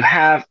 you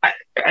have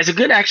as a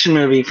good action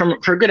movie.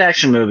 For a good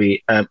action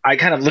movie, I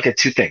kind of look at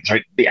 2 things,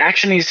 right? The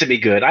action needs to be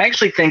good. I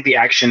actually think the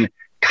action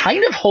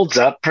kind of holds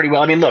up pretty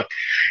well. I mean, look,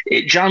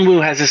 John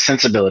Woo has his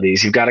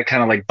sensibilities. You've got to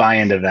kind of buy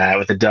into that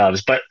with the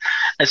doves. But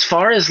as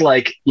far as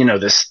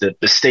the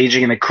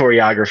staging and the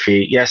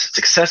choreography, yes, it's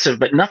excessive,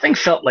 but nothing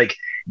felt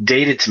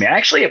dated to me. I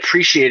actually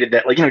appreciated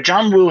that.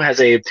 John Woo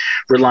has a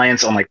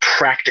reliance on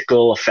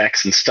practical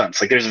effects and stunts.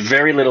 There's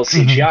very little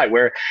CGI,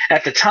 where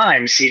at the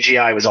time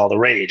CGI was all the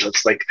rage.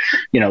 Let's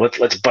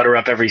butter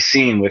up every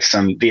scene with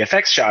some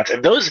VFX shots.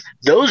 And those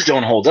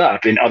don't hold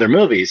up in other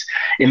movies.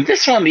 In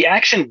this one, the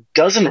action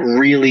doesn't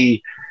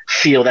really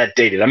feel that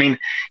dated. I mean,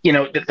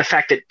 the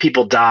fact that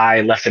people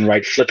die left and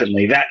right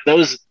flippantly, that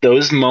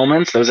those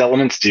moments, those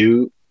elements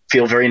do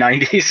feel very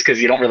 90s,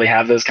 because you don't really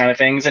have those kind of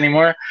things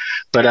anymore.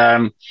 But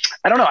I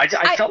don't know.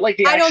 I felt like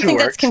the action I don't think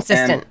worked, that's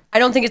consistent. I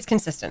don't think it's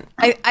consistent.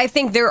 I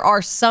think there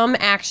are some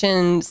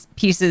action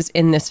pieces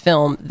in this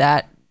film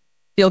that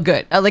feel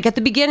good. At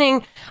the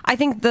beginning, I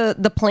think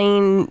the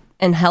plane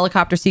and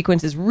helicopter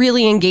sequence is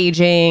really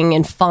engaging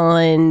and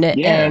fun,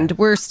 and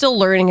we're still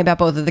learning about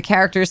both of the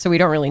characters, so we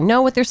don't really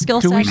know what their skill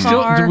sets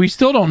are. We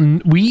still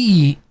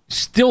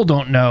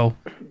don't know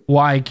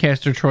why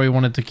Castor Troy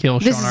wanted to kill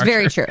Sean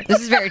Archer.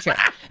 This is very true.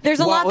 There's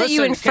a lot that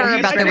you infer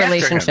about the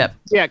relationship.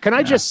 Yeah, can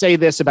I just say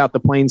this about the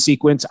plane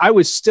sequence? I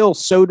was still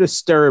so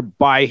disturbed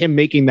by him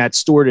making that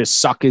stewardess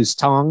suck his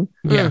tongue.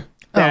 Yeah.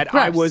 that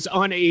I was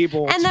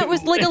unable and that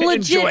was like a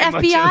legit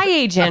FBI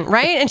agent,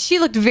 right? And she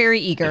looked very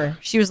eager.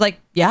 She was like,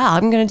 yeah,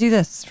 I'm going to do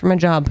this for my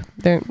job.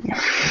 And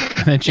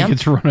then she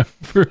gets run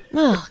over.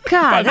 Oh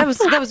God, that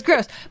was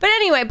gross. But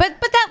anyway, but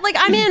that, like,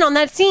 I'm in on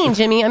that scene,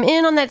 Jimmy. I'm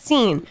in on that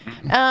scene.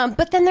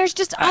 But then there's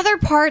just other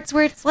parts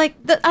where it's like,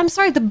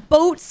 the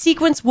boat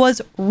sequence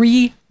was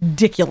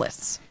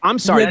ridiculous. I'm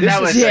sorry, this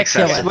was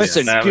ridiculous.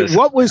 Listen,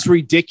 what was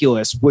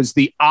ridiculous was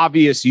the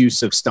obvious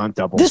use of stunt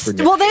doubles.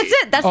 Well, that's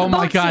it. That's the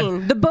boat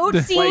scene. The boat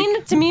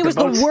scene to me was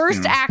the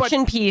worst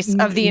action piece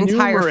of the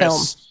entire film.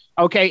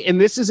 Okay,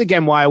 and this is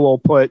again why I will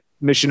put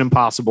Mission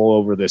Impossible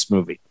over this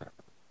movie.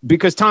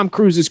 Because Tom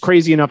Cruise is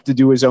crazy enough to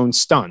do his own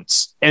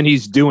stunts, and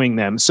he's doing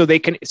them. So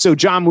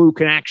John Woo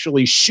can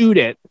actually shoot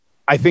it,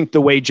 I think,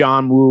 the way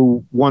John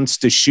Woo wants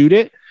to shoot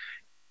it.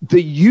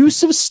 The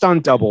use of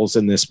stunt doubles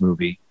in this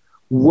movie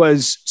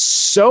was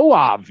so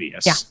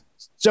obvious,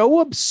 so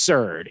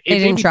absurd.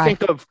 It made me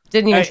think of,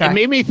 it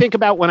made me think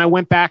about when I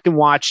went back and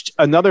watched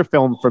another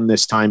film from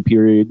this time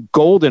period,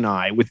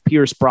 GoldenEye, with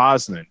Pierce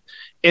Brosnan.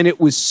 And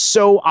it was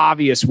so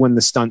obvious when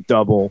the stunt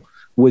double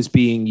was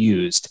being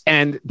used.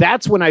 And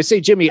that's when I say,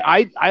 Jimmy,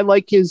 I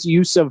like his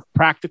use of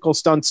practical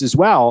stunts as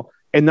well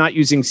and not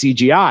using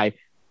CGI.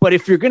 But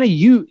if you're going to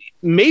use,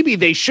 maybe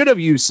they should have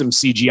used some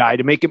CGI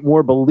to make it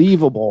more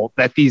believable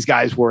that these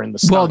guys were in the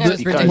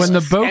stunts. Well, when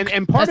the boat,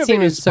 and part of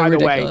it is, so by the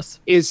way,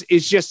 is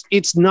just,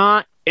 it's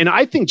not, and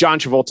I think John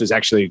Travolta is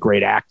actually a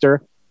great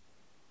actor.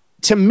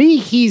 To me,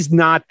 he's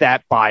not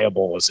that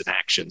viable as an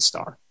action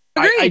star.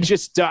 I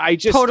just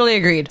totally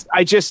agreed.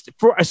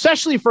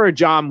 Especially for a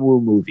John Woo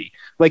movie,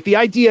 like the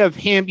idea of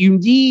him, you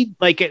need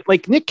like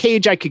Nick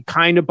Cage, I could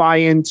kind of buy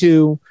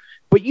into,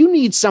 but you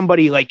need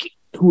somebody like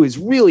who is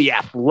really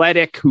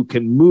athletic, who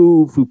can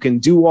move, who can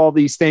do all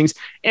these things.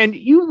 And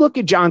you look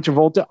at John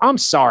Travolta, I'm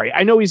sorry,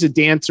 I know he's a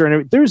dancer,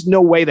 and there's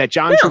no way that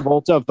John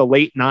Travolta of the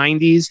late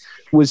 90s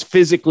was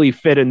physically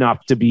fit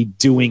enough to be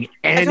doing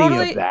any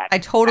of that. I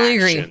totally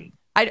agree.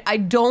 I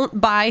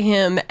don't buy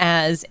him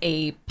as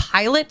a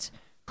pilot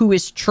who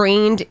is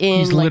trained in.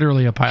 He's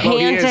literally a pilot.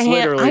 Hand to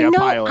hand.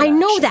 I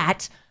know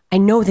that. I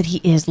know that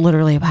he is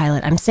literally a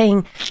pilot. I'm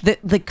saying that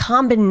the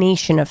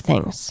combination of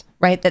things,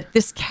 right? That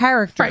this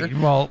character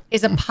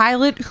is a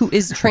pilot who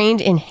is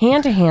trained in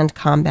hand-to-hand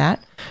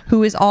combat,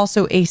 who is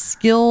also a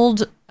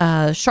skilled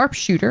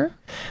sharpshooter,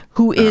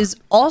 who is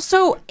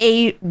also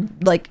a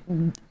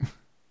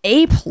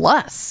A+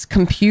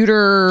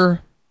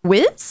 computer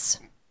whiz.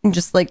 And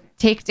just like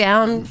take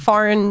down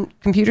foreign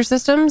computer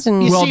systems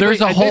and there's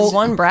a whole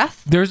one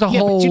breath. There's a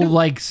whole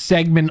like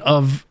segment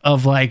of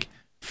like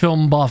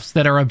film buffs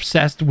that are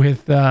obsessed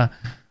with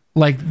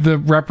like the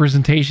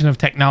representation of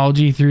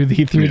technology through the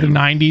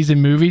 90s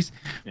in movies.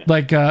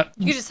 Like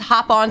you just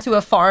hop onto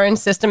a foreign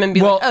system and be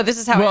like, oh, this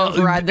is how I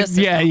override this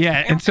system.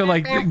 Yeah. And so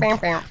like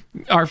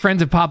our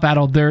friends at Pop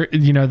Battle, they're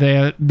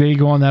they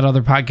go on that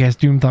other podcast,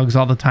 Doom Thugs,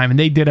 all the time, and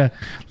they did a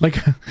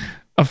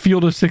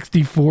Field of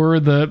 64,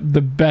 the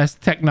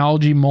best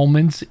technology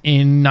moments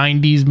in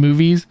 90s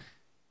movies.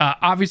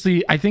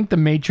 Obviously, I think The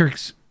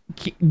Matrix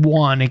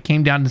won. It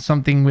came down to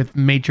something with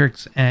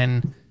Matrix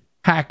and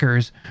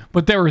Hackers,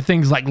 but there were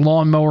things like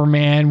Lawnmower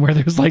Man, where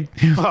there's like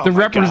the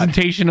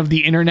representation of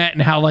the internet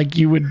and how like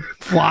you would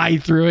fly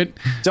through it.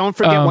 Don't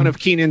forget one of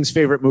Keenan's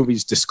favorite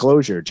movies,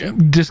 Disclosure,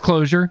 Jim.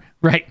 Disclosure,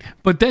 right?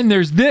 But then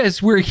there's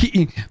this where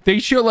they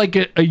show like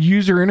a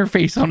user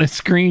interface on a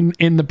screen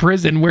in the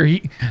prison where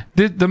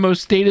the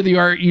most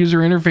state-of-the-art user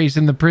interface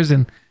in the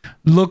prison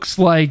looks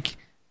like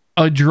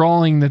a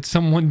drawing that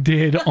someone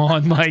did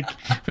on like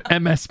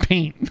MS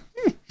Paint.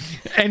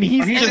 And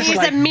he's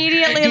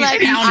immediately like,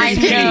 I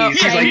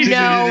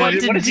know what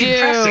to do.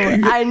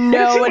 I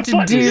know what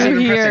to do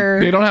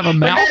here. They don't have a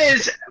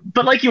mouse.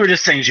 But like you were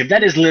just saying, Jim,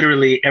 that is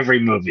literally every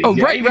movie. Oh,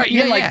 right.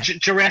 Even like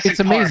Jurassic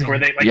Park, where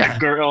they the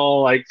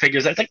girl like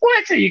figures out. It's like,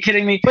 what? Are you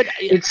kidding me? But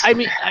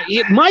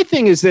my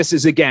thing is this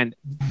is, again,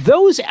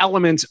 those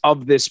elements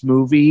of this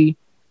movie,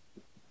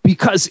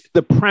 because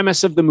the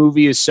premise of the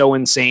movie is so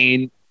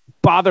insane,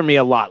 bother me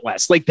a lot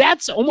less. Like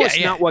that's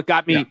almost not what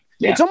got me.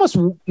 Yeah. It's almost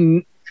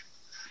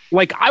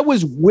like I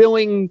was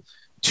willing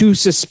to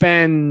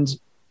suspend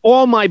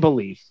all my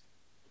belief,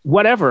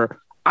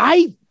 whatever.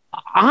 I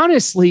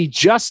honestly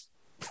just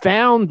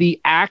found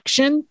the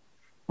action,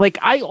 like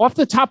off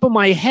the top of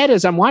my head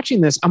as I'm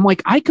watching this, I'm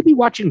like, I could be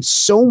watching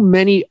so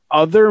many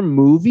other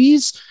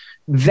movies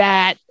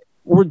that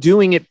were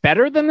doing it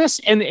better than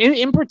this. And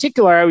in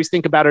particular, I always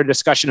think about our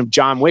discussion of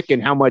John Wick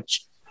and how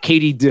much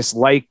Katie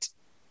disliked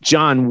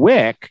John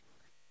Wick.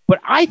 But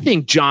I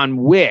think John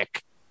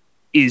Wick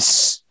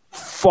is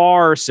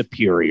far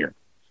superior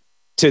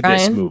to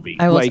this movie.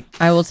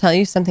 I will tell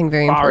you something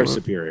very important. Far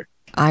superior.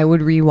 I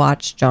would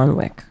rewatch John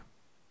Wick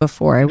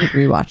before I would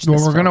rewatch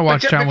this. We're going to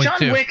watch John Wick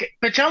too.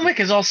 But John Wick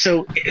is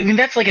also, I mean,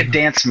 that's like a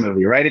dance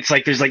movie, right? It's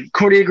like there's like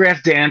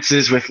choreographed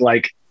dances with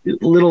like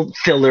little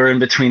filler in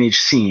between each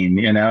scene.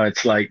 You know,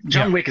 it's like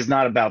John Wick is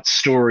not about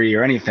story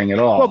or anything at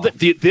all. Well,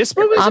 this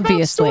movie is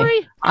obviously about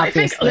story.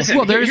 Obviously.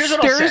 Well, there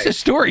is a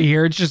story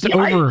here. It's just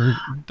overdone.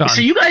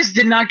 So you guys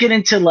did not get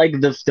into like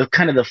the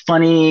kind of the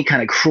funny,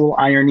 kind of cruel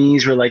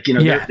ironies where like, you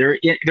know, they're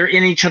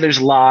in each other's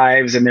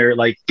lives and they're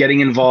like getting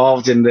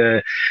involved in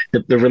the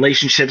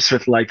relationships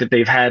with like that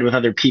they've had with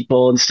other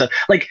people and stuff.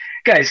 Like,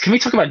 guys, can we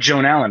talk about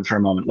Joan Allen for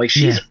a moment? Like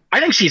I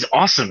think she's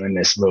awesome in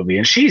this movie,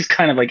 and she's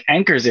kind of like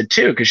anchors it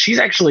too, because she's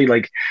actually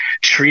like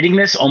treating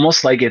this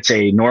almost like it's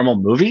a normal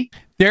movie.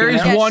 There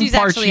is one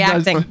part she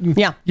does.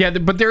 Yeah,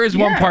 but there is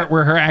one part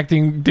where her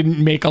acting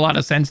didn't make a lot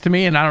of sense to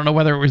me, and I don't know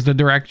whether it was the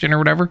direction or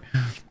whatever.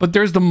 But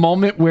there's the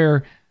moment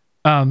where,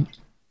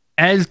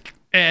 as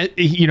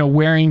you know,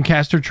 wearing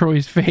Castor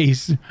Troy's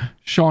face,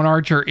 Sean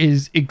Archer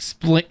is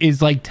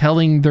like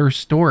telling their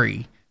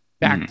story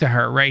back to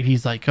her, right?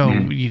 He's like,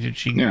 "Oh,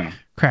 she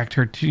cracked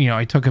her.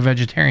 I took a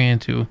vegetarian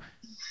to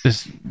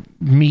this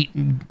meat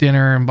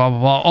dinner and blah blah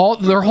blah, all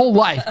their whole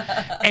life,"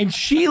 and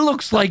she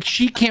looks like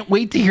she can't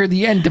wait to hear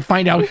the end to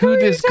find out who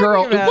this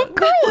girl. What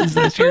girl is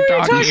this you're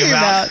talking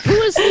about? Who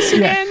is this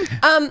again?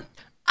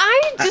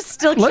 I just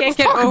still can't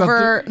get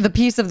over the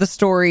piece of the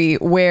story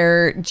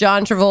where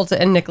John Travolta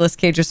and Nicolas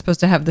Cage are supposed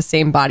to have the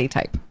same body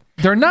type.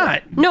 They're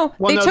not. No,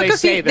 they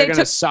say they're going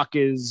to suck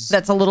his.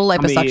 That's a little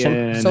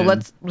liposuction.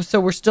 So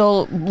we're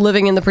still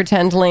living in the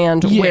pretend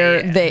land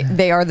where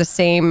they are the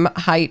same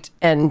height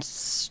and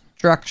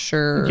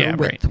structure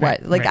with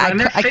what and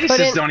their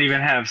faces don't even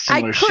have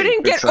similar I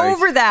couldn't shape. Get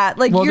over that.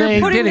 Like,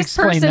 you're putting this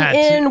person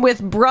in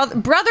with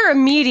brother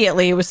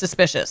immediately was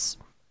suspicious.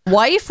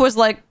 Wife was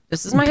like,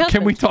 this is my husband.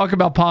 Can we talk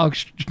about Pollock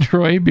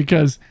Troy?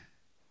 Because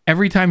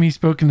every time he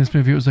spoke in this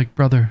movie, it was like,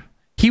 brother.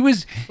 He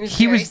was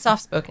very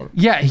soft spoken.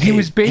 Yeah, he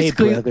was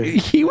basically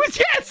he was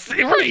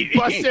right. He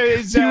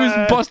was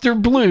Buster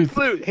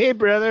Bluth. Hey,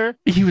 brother.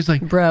 He was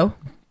like, bro.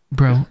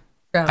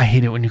 I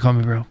hate it when you call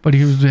me bro, but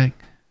he was like,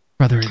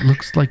 brother, it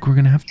looks like we're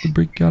gonna have to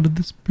break out of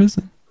this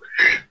prison.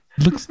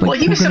 Looks like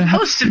he was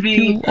supposed to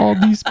be kill all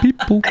these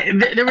people.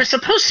 There was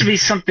supposed to be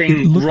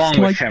something wrong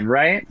with him,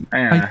 right?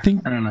 I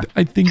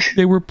think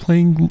they were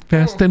playing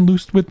fast and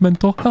loose with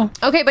mental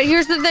health. Okay, but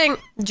here's the thing,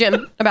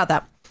 Jim, about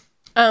that.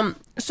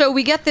 So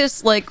we get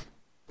this like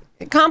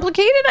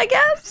complicated, I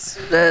guess,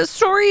 the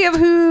story of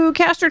who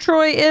Castor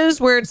Troy is,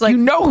 where it's like, you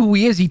know who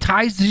he is. He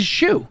ties his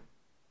shoe.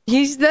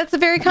 That's a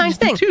very kind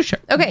thing.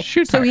 Okay,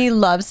 so he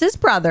loves his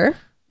brother.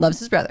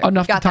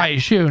 Enough to tie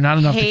his shoe, not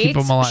enough to keep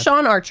him alive.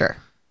 Sean Archer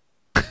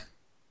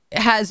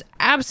has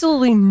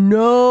absolutely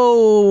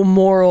no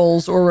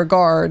morals or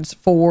regards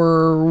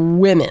for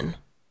women.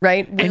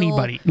 Right?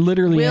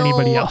 Literally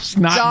anybody else,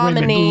 not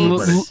women.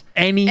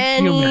 Any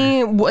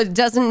human. It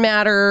doesn't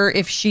matter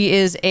if she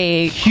is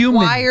a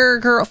choir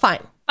girl.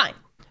 Fine.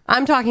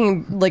 I'm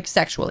talking like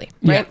sexually,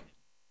 right?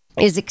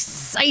 Yeah. Is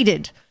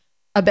excited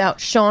about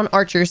Sean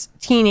Archer's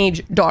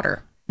teenage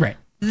daughter. Right.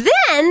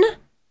 Then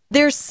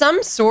there's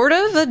some sort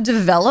of a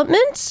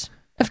development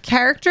of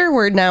character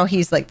where now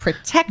he's like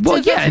protective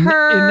of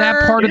her. In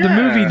that part of the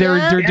movie,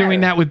 they're doing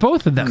that with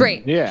both of them.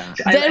 Great. Yeah.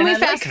 Then we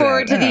fast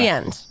forward to the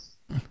end.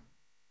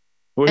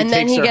 And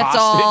then he gets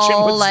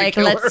all like,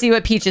 let's see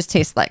what peaches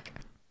taste like.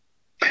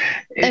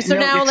 And so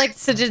now, like,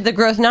 so did the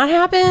growth not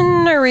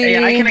happen? Or we...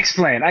 Yeah, I can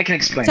explain.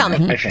 Tell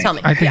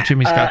me. I think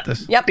Jimmy's got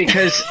this. Yep.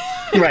 Because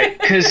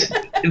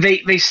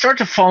they start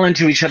to fall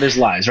into each other's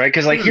lives, right?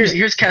 Because like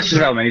here's Castor's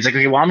development. He's like,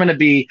 okay, well, I'm gonna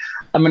be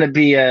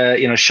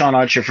Sean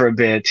Archer for a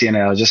bit,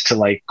 just to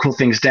like cool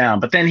things down.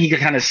 But then he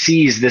kind of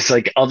sees this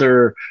like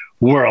other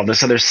world,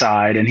 this other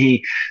side, and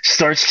he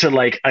starts to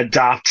like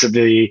adopt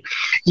the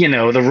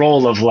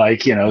role of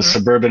like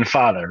suburban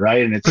father,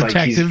 right? And it's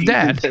protective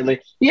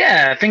like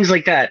dad, things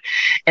like that.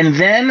 And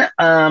then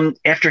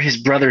after his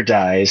brother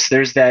dies,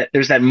 there's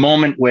that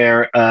moment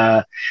where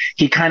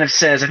he kind of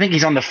says, I think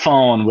he's on the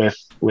phone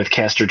with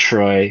Castor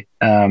Troy,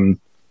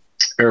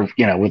 or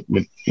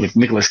with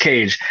Nicolas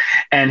Cage,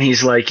 and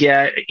he's like,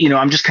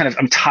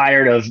 I'm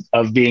tired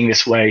of being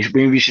this way.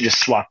 Maybe we should just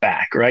swap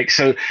back, right?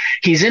 So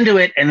he's into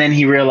it, and then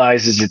he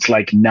realizes it's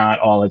like not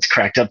all it's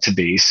cracked up to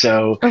be.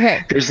 So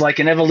there's like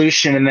an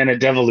evolution and then a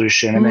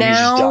devolution, and then he's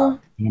just done.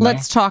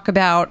 Let's talk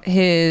about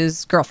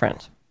his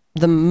girlfriend,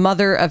 the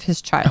mother of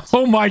his child.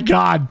 Oh my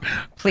God!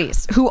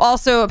 Please, who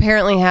also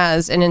apparently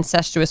has an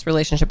incestuous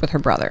relationship with her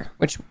brother,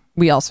 which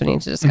we also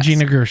need to discuss.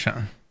 Gina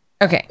Gershon.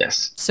 Okay.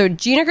 Yes. So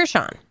Gina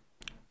Gershon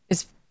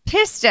is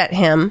pissed at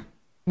him.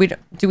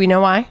 Do we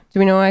know why? Do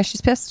we know why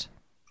she's pissed?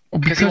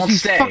 Because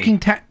he's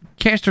fucking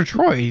Castor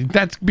Troy.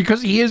 That's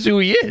because he is who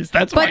he is.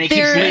 That's why he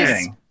keeps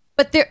leaving.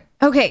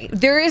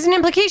 There is an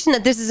implication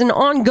that this is an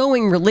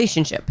ongoing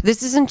relationship.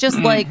 This isn't just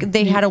like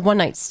they had a one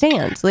night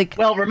stand. Like,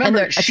 well,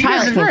 remember, a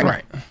child came from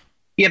it.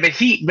 Yeah, but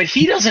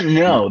he doesn't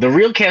know. The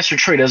real Castor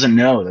Troy doesn't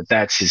know that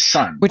that's his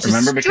son. Which is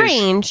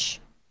strange.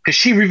 Because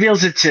she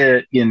reveals it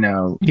to,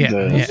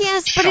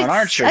 Yes, but Sean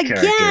Archer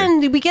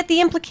again, we get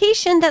the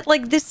implication that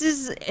like this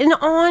is an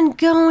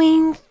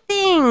ongoing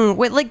thing.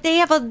 With like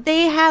there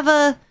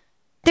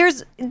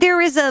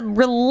is a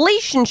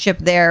relationship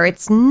there.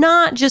 It's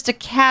not just a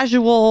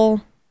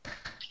casual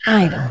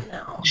I don't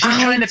know. She's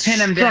trying to pin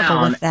him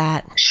down. With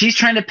that. She's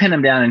trying to pin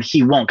him down, and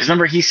he won't. Because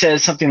remember, he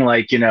says something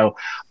like, I'm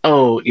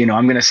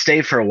going to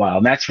stay for a while.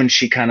 And that's when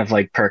she kind of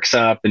like perks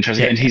up and tries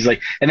to, and he's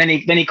like, and then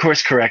he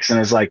course corrects and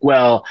is like,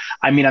 well,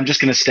 I mean, I'm just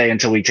going to stay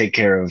until we take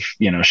care of,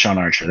 Sean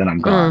Archer. Then I'm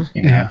gone.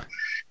 Yeah.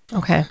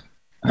 Okay.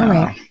 All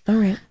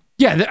right.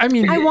 Yeah, I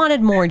mean, I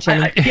wanted more,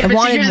 Jimmy. I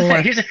wanted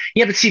more.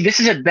 But see,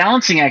 this is a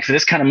balancing act for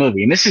this kind of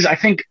movie, and this is, I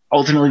think,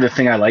 ultimately the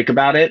thing I like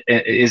about it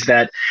is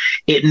that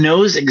it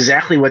knows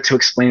exactly what to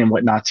explain and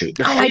what not to.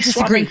 The face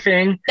swapping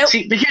thing. Nope.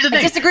 See, but here's the thing.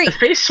 I disagree. The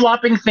face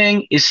swapping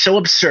thing is so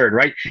absurd,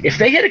 right? If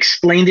they had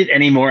explained it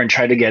anymore and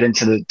tried to get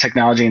into the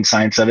technology and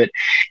science of it,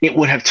 it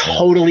would have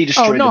totally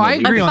destroyed. Oh no, the I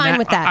movie. agree I'm on fine that.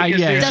 with that.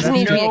 It doesn't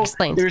need to be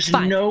explained. There's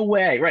no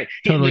way, right?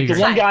 Totally the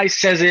one guy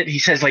says it. He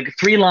says like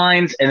 3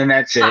 lines, and then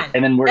that's it,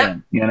 and then we're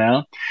in.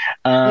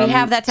 We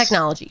have that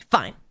technology.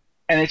 Fine.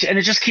 And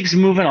it just keeps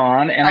moving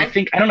on. And I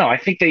think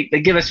they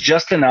give us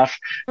just enough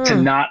to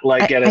not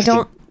get us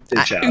to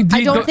ditch out.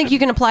 I don't think you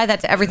can apply that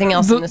to everything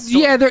else in this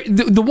story. Yeah,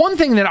 the one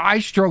thing that I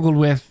struggled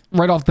with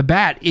right off the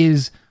bat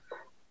is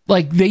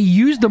like they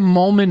used the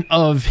moment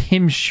of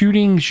him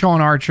shooting Sean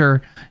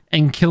Archer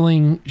and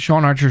killing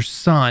Sean Archer's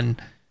son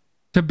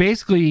to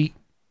basically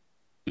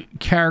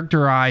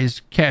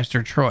characterize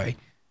Castor Troy.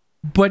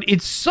 But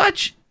it's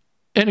such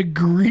an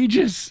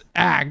egregious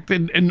act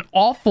and an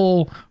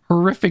awful,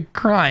 horrific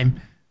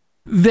crime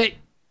that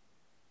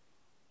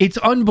it's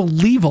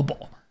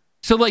unbelievable.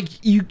 So like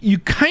you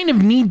kind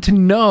of need to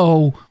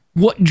know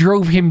what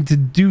drove him to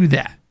do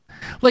that.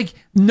 Like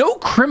no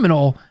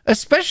criminal,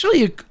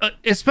 especially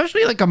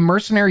like a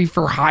mercenary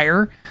for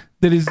hire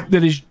that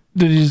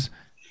is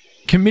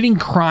committing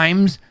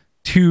crimes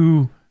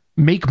to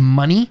make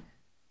money.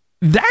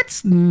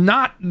 That's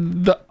not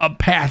a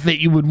path that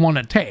you would want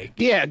to take.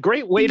 Yeah, a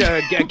great way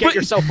to get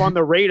yourself on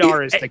the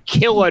radar is to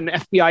kill an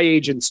FBI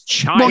agent's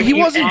child. Well, he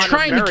wasn't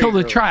trying to kill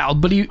the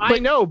child, but I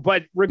know,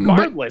 but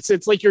regardless,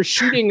 it's like you're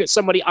shooting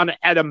somebody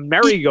at a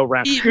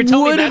merry-go-round. You're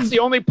telling me that's the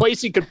only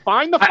place he could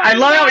find the. I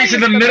love how he's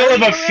in the middle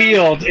of a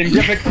field in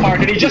Griffith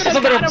Park, and he just has a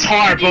little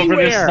tarp over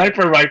this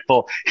sniper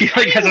rifle. He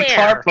has a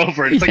tarp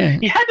over it. It's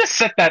like he had to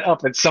set that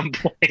up at some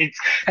point.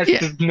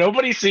 Has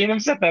nobody seen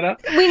him set that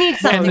up? We need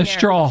something. And the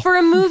straw for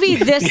a movie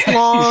this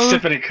long.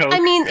 Sipping a Coke. I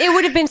mean, it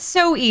would have been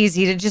so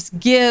easy to just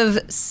give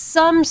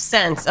some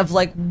sense of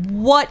like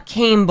what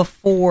came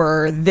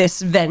before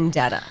this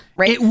vendetta,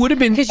 right? It would have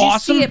been awesome.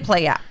 Because you see it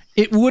play out.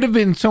 It would have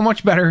been so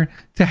much better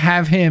to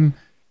have him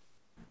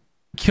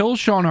kill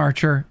Sean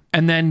Archer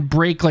and then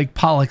break like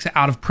Pollux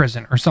out of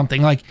prison or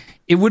something. Like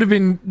it would have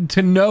been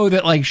to know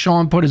that like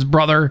Sean put his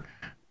brother.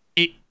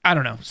 I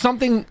don't know,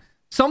 something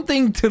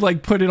to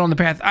like put it on the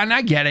path. And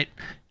I get it.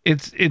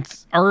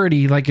 It's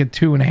already like a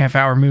 2.5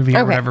 hour movie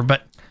or whatever,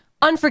 but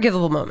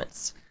unforgivable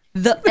moments.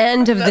 The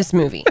end of this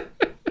movie.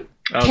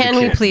 Can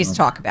we please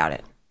talk about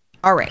it?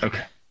 All right.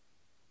 Okay.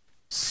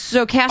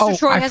 So Castor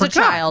Troy has a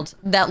child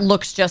that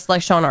looks just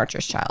like Sean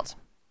Archer's child.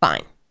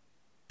 Fine.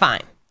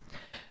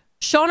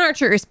 Sean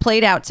Archer is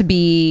played out to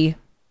be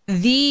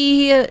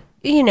the,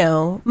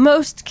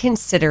 most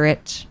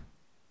considerate,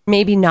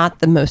 maybe not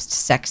the most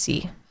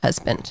sexy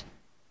husband.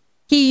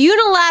 He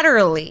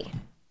unilaterally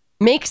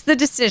makes the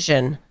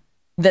decision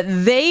that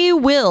they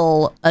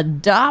will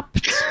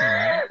adopt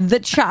the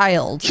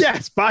child.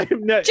 Yes, buy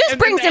him. Just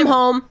brings him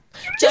home.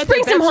 Just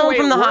brings him home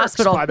from the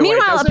hospital.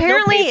 Meanwhile,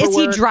 apparently, is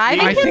he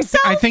driving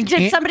himself?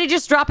 Did somebody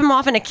just drop him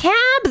off in a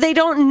cab? They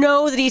don't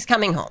know that he's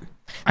coming home.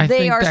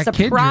 They are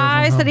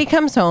surprised that he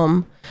comes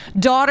home.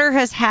 Daughter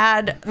has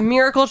had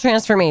miracle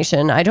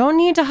transformation. I don't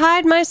need to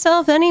hide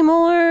myself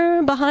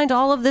anymore behind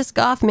all of this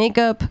goth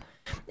makeup.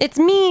 It's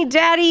me,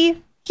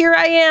 Daddy. Here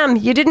I am.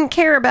 You didn't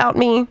care about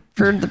me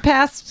for the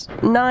past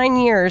 9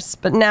 years,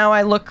 but now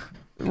I look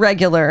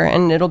regular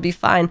and it'll be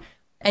fine.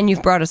 And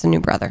you've brought us a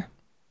new brother.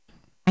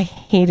 I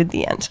hated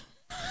the end.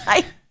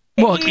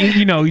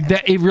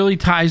 That it really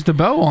ties the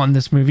bow on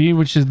this movie,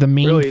 which is the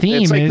main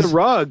theme. It's like is the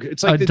rug.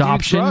 It's like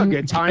adoption.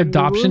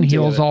 Adoption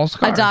heals all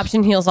scars.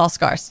 Adoption heals all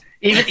scars.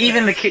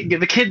 Even the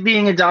kid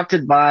being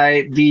adopted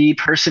by the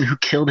person who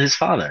killed his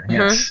father.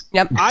 Yes.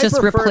 Yep.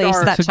 Just replace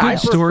that child. It's a good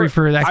story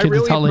for that kid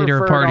to tell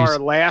later at parties. Our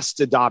last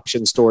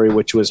adoption story,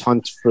 which was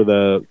Hunt for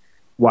the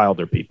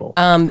Wilder People.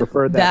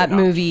 Preferred that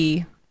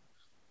movie,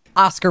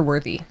 Oscar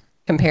worthy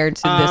compared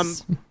to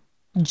this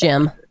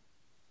gem.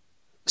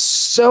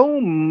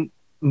 So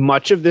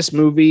much of this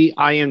movie,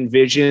 I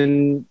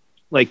envision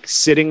like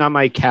sitting on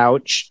my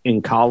couch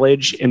in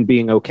college and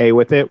being okay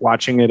with it,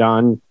 watching it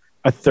on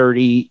a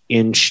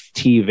 30-inch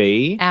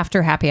TV.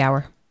 After happy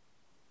hour.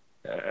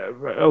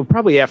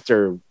 Probably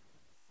after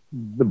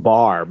the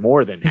bar,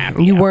 more than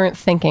happy You hour. weren't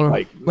thinking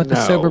with a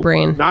sober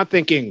brain. Not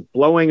thinking,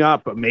 blowing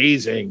up,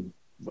 amazing,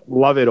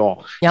 love it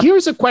all. Yep.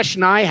 Here's a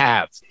question I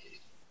have.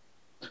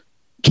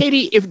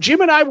 Katie, if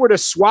Jim and I were to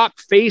swap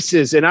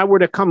faces and I were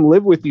to come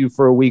live with you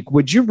for a week,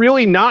 would you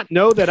really not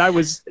know that it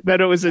was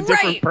a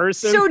different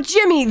person? So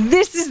Jimmy,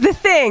 this is the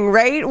thing,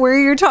 right? Where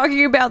you're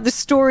talking about the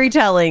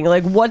storytelling,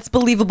 like what's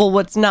believable,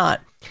 what's not.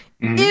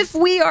 Mm-hmm. If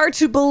we are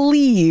to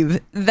believe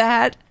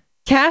that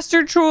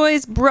Castor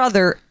Troy's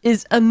brother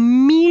is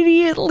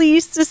immediately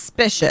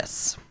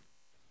suspicious.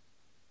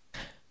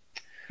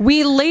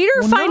 We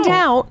later find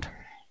out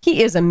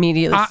he is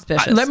immediately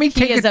suspicious. Let me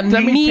take he is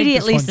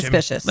immediately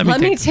suspicious.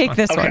 Let me take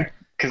this one.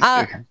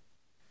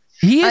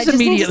 He is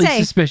immediately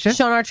suspicious.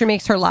 Sean Archer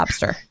makes her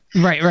lobster.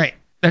 Right.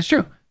 That's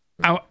true.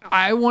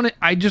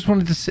 I just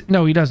wanted to say,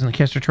 no, he doesn't.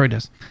 Castor Troy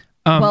does.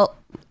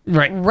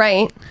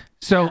 Right.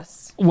 So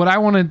what I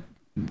wanted,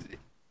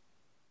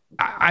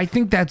 I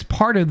think that's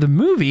part of the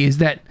movie is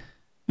that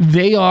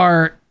they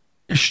are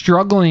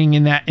struggling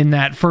in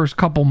that first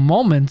couple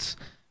moments,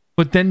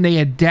 but then they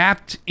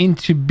adapt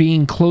into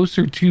being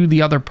closer to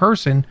the other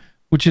person,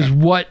 which is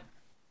what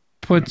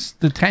puts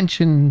the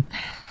tension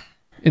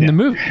in the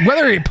movie.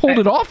 Whether it pulled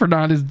it off or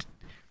not is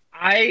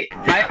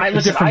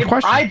listen.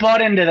 I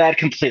bought into that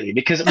completely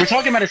because we're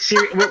talking about a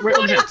series.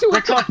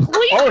 We're talking.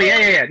 Oh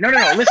yeah. No.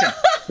 Listen,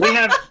 we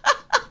have.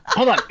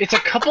 Hold on. It's a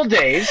couple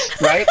days,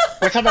 right?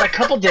 We're talking about a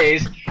couple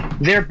days.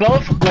 They're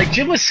both, like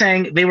Jim was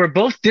saying, they were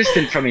both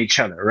distant from each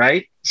other,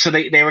 right? So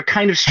they were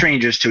kind of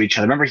strangers to each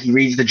other. Remember, he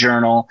reads the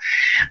journal,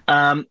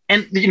 and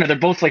they're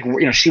both like,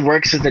 she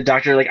works as the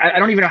doctor. Like I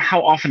don't even know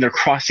how often they're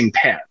crossing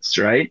paths,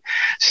 right?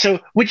 So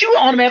would you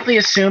automatically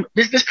assume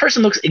this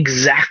person looks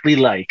exactly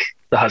like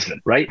the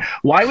husband, right?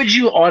 Why would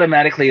you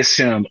automatically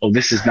assume, oh,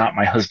 this is not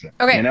my husband?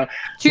 Okay,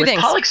 two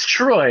things. Pollux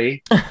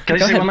Troy,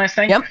 can I say one last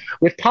thing? Yep.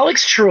 With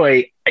Pollux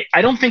Troy,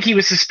 I don't think he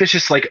was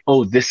suspicious like,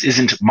 oh, this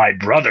isn't my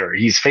brother.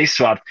 He's face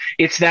swapped.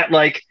 It's that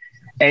like,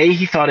 A,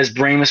 he thought his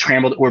brain was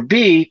scrambled, or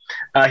B,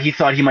 he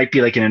thought he might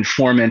be like an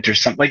informant or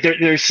something. Like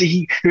there's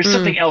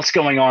something else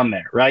going on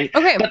there, right?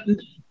 Okay. But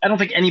I don't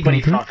think anybody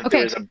thought that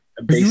there was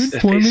a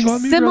basis.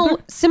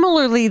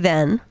 Similarly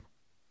then,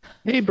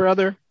 hey,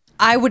 brother.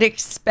 I would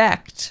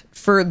expect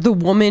for the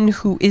woman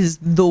who is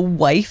the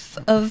wife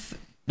of,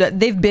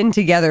 they've been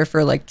together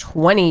for like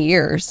 20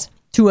 years,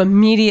 to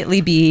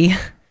immediately be,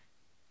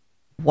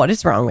 what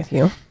is wrong with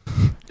you?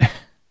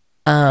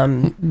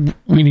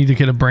 We need to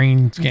get a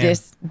brain scan.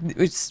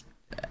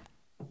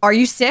 Are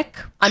you sick?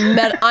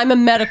 I'm a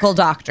medical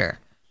doctor.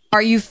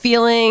 Are you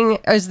feeling,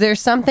 is there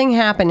something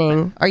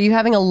happening? Are you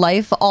having a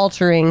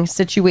life-altering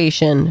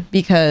situation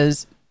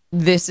because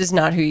this is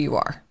not who you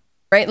are?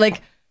 Right?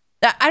 Like,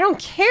 I don't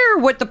care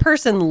what the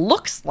person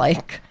looks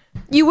like.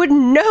 You would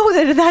know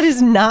that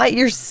is not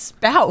your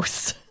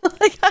spouse.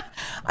 Like,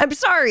 I'm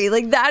sorry.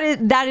 Like that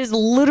is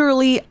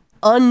literally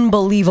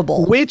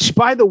unbelievable. Which,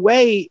 by the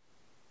way,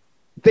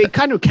 they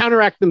kind of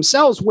counteract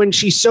themselves when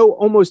she so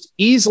almost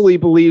easily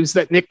believes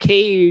that Nick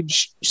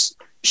Cage,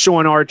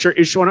 Sean Archer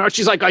is Sean Archer.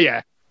 She's like, oh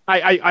yeah,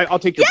 I'll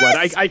take your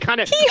blood. I kind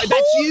of,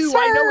 that's you. Her.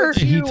 I know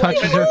it's you. He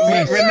touches her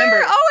face.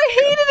 Remember? Oh, I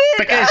hated it.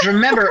 But guys,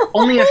 remember,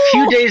 only a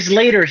few days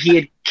later, he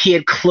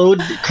had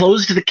closed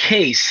the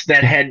case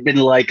that had been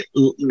like,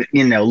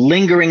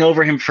 lingering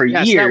over him for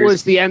years. That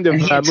was the end of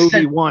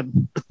movie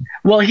one.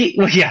 But he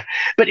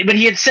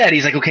had said,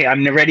 he's like, okay,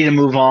 I'm ready to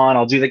move on.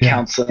 I'll do the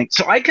counseling.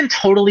 So I can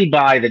totally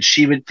buy that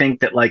she would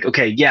think that like,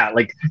 okay, yeah,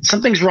 like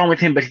something's wrong with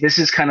him, but this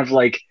is kind of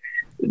like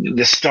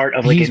the start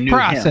of like a new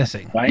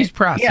processing. Him, right? He's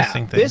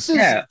processing things. This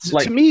is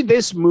to me,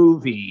 this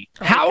movie.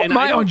 How am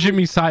I on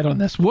Jimmy's side on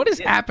this? What is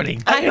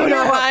happening? I don't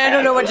know. I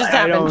don't know what just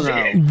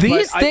happened.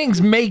 These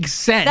things make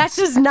sense. That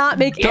does not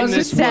make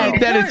any sense.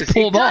 That it's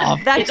pulled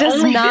off. That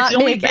does not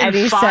make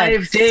any sense.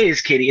 5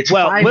 days, Katie. It's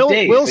 5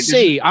 days. We'll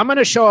see. I'm going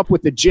to show up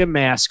with the Jim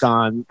mask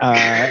on,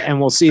 and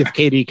we'll see if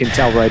Katie can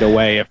tell right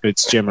away if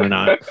it's Jim or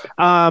not.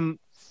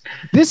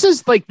 This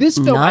is like this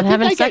film. Not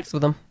having sex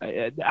with him.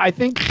 I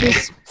think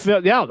this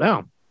film.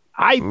 No.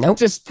 I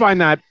just find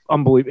that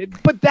unbelievable.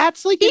 But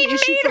that's like he made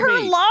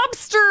her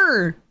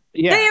lobster.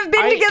 Yeah, they have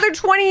been together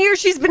 20 years.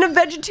 She's been a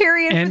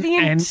vegetarian for the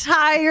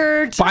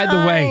entire time. By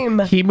the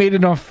way, he made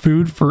enough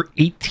food for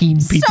 18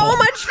 people. So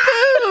much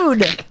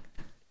food.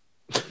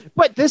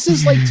 But this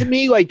is like, to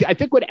me, like, I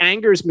think what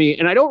angers me,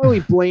 and I don't really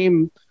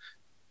blame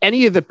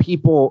any of the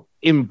people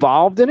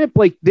involved in it,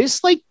 but like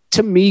this, like,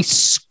 to me,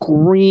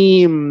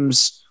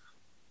 screams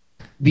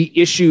the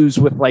issues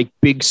with like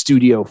big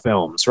studio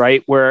films,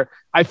 right? Where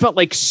I felt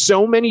like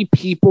so many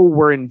people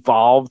were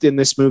involved in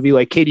this movie.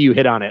 Like, Katie, you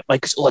hit on it.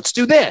 Like, so let's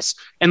do this,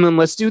 and then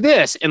let's do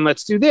this, and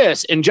let's do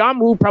this. And John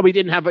Woo probably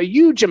didn't have a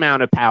huge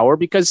amount of power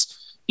because,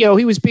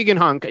 he was big and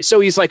hunk. So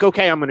he's like,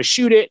 okay, I'm going to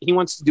shoot it. He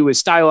wants to do his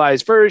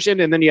stylized version.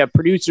 And then you have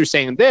producers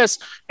saying this.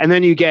 And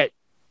then you get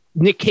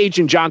Nick Cage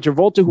and John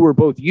Travolta, who were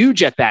both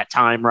huge at that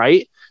time,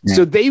 right? Yeah.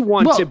 So they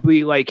want to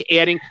be like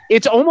adding,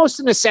 it's almost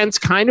in a sense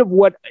kind of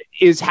what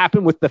is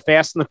happened with the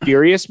Fast and the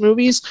Furious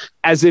movies.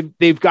 As if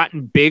they've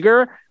gotten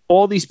bigger,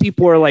 all these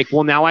people are like,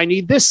 well, now I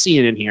need this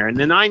scene in here, and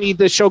then I need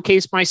to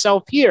showcase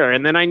myself here,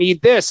 and then I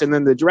need this, and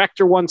then the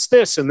director wants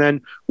this, and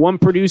then one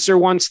producer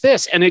wants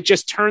this, and it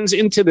just turns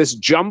into this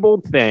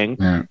jumbled thing.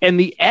 Yeah. And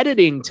the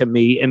editing to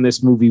me in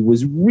this movie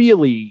was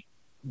really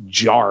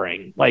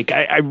jarring. Like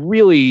I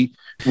really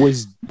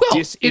was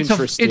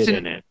disinterested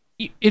in it.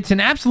 It's an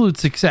absolute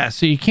success,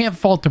 so you can't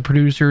fault the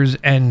producers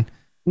and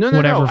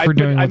whatever for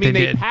doing what they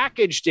did. They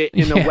packaged it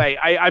in a way.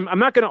 I'm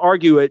not going to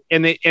argue it,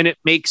 and it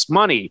makes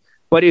money.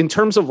 But in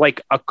terms of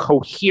like a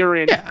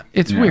coherent,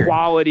 it's weird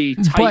quality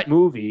type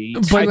movie,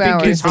 but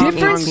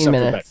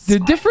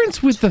the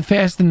difference with the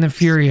Fast and the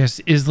Furious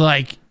is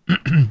like,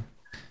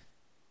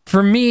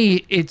 for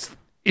me, it's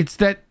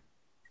that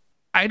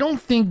I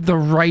don't think the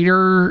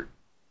writer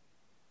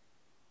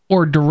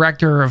or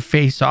director of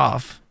Face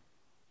Off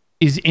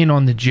is in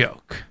on the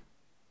joke.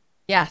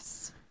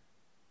 Yes.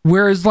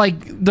 Whereas like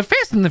the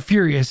Fast and the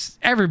Furious,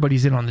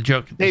 everybody's in on the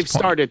joke. They've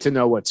started to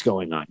know what's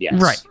going on. Yes.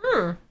 Right.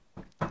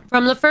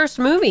 From the first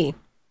movie.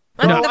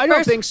 No, I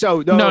don't think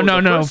so.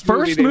 No.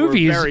 First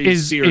movie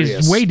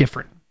is way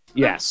different.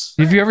 Yes.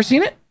 Have you ever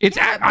seen it?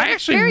 I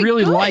actually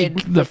really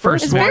like the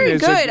first one.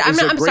 It's very good.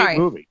 I'm sorry.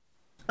 Movie.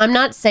 I'm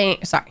not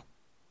saying sorry.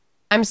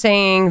 I'm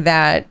saying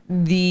that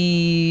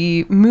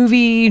the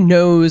movie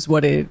knows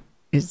what it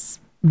is.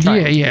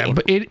 Yeah,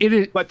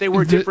 but they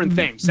were different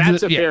things.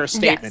 That's a fair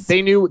statement.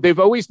 Yes. They've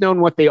always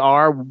known what they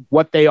are.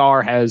 What they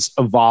are has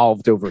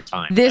evolved over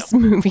time. This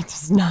movie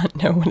does not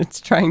know what it's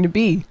trying to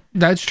be.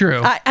 That's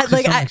true. To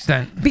some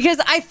extent. Because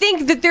I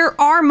think that there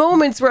are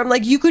moments where I'm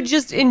like, you could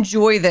just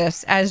enjoy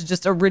this as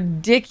just a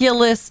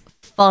ridiculous,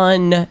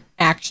 fun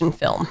action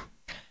film.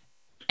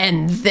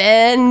 And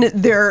then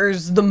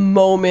there's the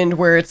moment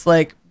where it's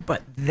like,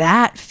 but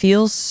that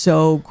feels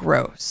so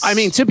gross. I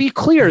mean, to be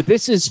clear,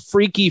 this is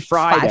Freaky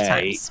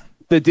Friday,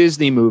 the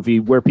Disney movie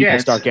where people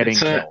start getting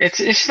killed. It's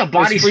just a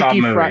body swap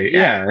movie.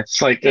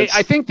 It's like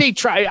I think they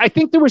try. I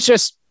think there was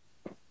just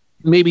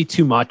maybe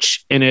too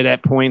much in it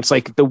at points.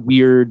 Like the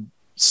weird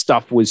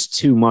stuff was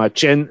too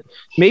much, and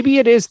maybe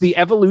it is the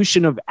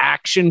evolution of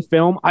action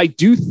film. I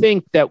do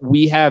think that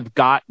we have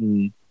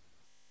gotten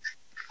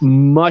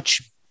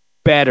much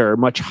better,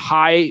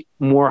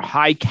 more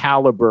high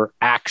caliber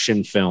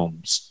action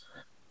films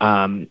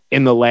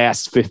in the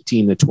last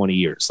 15 to 20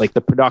 years. Like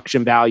the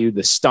production value,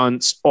 the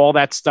stunts, all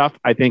that stuff,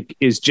 I think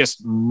is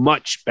just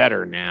much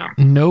better now.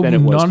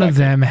 None of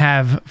them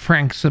have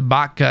Frank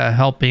Sabatka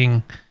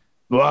helping.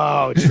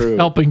 Wow, true.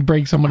 Helping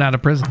break someone out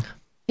of prison.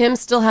 Him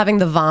still having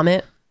the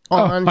vomit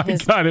on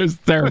his. God, it was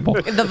terrible.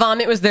 The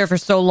vomit was there for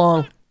so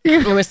long.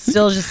 It was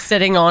still just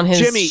sitting on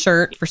his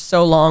shirt for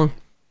so long.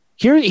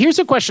 Here's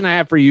a question I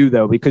have for you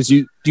though, because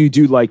you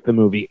do like the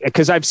movie,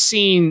 because I've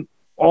seen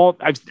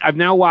I've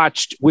now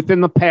watched within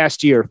the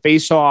past year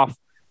Face Off,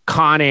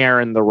 Con Air,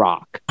 and The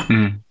Rock.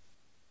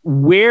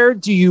 Where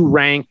do you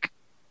rank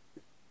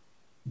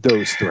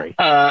those three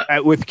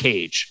with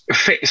Cage?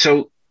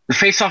 So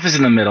Face Off is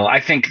in the middle. I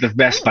think the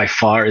best by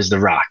far is The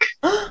Rock.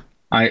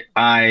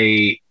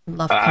 I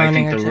love Con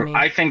Air, Jimmy.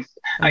 I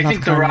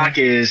think The Rock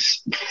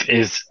is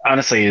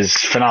honestly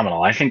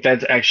phenomenal. I think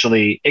that's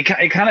actually it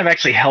kind of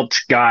actually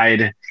helped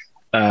guide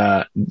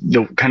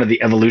the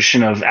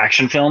evolution of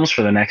action films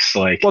for the next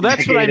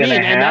that's what I mean,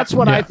 and that's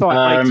what I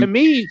thought. To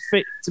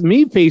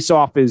me, Face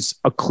Off is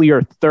a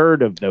clear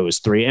third of those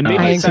three, and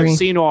maybe I've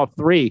seen all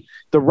three.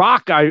 The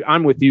Rock,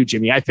 I'm with you,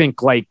 Jimmy. I think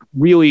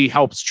really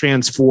helps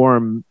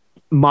transform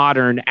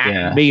modern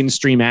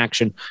mainstream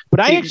action, but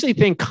I actually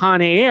think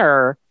Con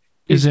Air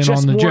is just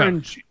on the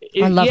more.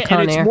 I love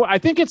Con Air. I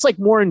think it's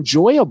more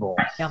enjoyable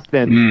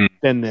than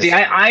this. See,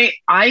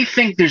 I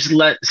think there's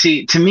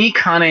to me,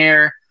 Con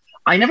Air.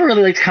 I never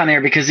really liked Con Air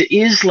because it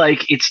is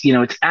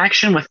it's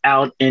action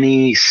without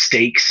any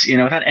stakes,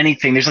 without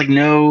anything. There's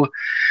no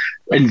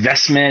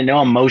investment,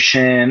 no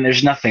emotion.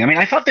 There's nothing. I mean,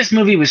 I thought this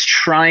movie was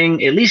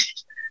trying, at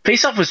least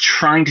Face Off was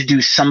trying to do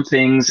some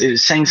things,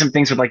 saying some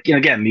things with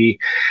again, the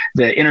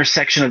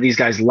intersection of these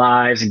guys'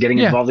 lives and getting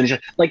involved in each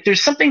other.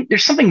 There's something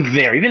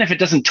there, even if it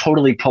doesn't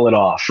totally pull it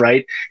off,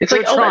 right? It's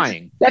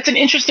trying. That's an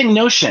interesting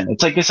notion.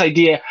 It's this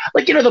idea,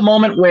 the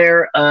moment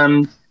where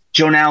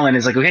Joan Allen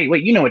is okay,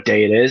 wait, you know what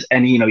day it is,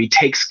 and he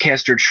takes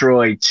Castor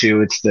Troy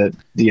to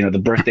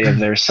the birthday of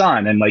their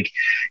son, and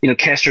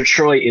Castor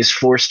Troy is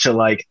forced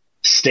to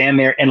stand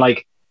there and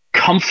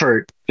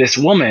comfort this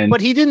woman,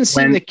 but he didn't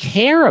seem to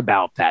care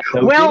about that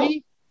though. Well,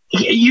 did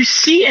he? You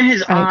see in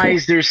his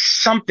eyes, there's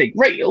something,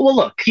 right? Well,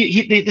 look,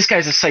 this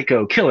guy's a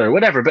psycho killer,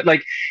 whatever, but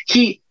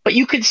but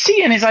you could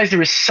see in his eyes there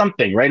was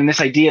something, right? And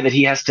this idea that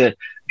he has to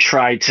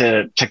try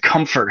to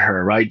comfort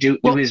her, right? Do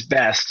his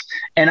best.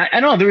 And I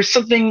don't know, there was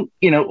something,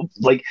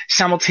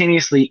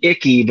 simultaneously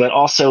icky, but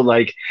also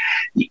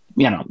you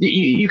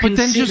can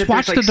then see just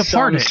watch The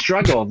Departed.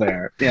 Struggle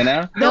there,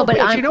 No, but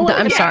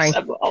I'm sorry.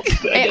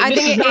 I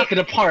think it's not The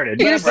Departed.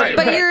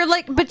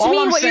 But to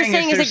me, what you're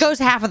saying is it goes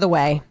half of the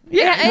way.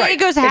 Yeah, it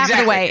goes half of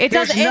the way. It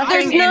doesn't.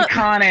 There's in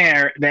Con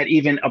Air that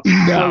even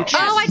approaches.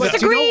 Oh, I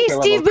disagree.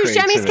 Steve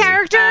Buscemi's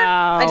character.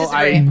 I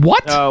disagree.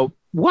 What?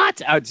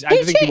 What? I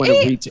think you want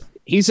to read.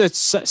 He's a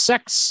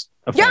sex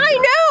offender. Yeah, I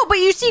know, but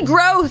you see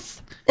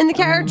growth in the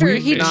character.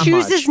 He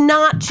chooses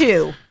not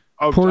to.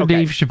 Poor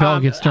Dave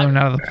Chappelle gets thrown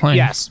out of the plane.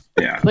 Yes.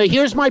 Yeah. But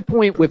here's my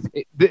point with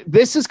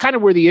this is kind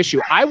of where the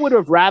issue. I would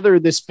have rather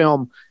this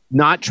film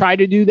not try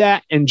to do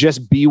that and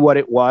just be what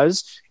it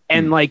was.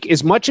 And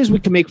as much as we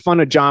can make fun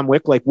of John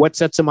Wick, what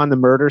sets him on the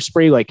murder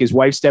spree, his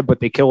wife's dead,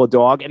 but they kill a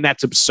dog, and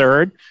that's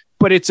absurd.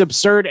 But it's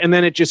absurd, and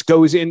then it just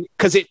goes in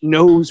because it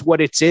knows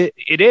what it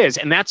is,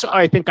 and that's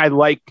why I think I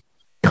like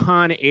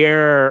Con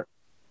Air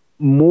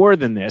more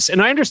than this.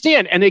 And I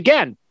understand. And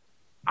again,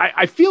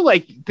 I feel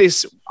like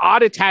this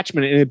odd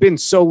attachment, and it's been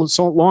so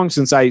long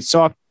since I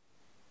saw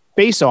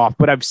Face Off,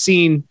 but I've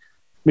seen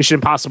Mission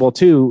Impossible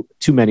 2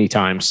 too many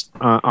times,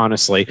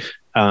 honestly.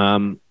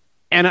 And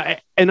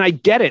I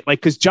get it, like,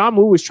 because John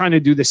Woo was trying to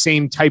do the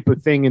same type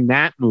of thing in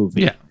that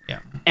movie. Yeah.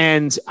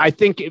 And I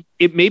think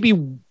it maybe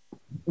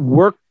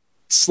worked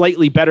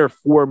slightly better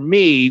for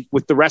me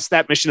with the rest of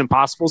that Mission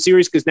Impossible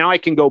series, because now I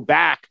can go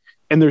back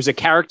and there's a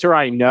character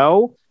I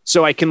know,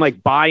 so I can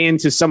like buy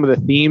into some of the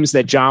themes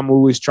that John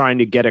Woo was trying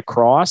to get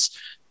across.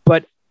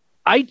 But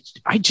I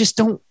just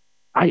don't.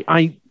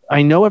 I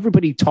know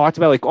everybody talked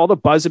about, like, all the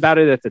buzz about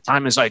it at the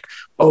time is like,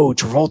 oh,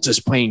 Travolta's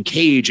playing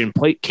Cage and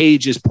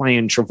Cage is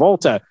playing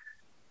Travolta.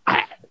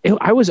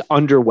 I was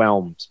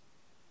underwhelmed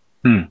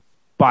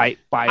by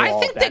I all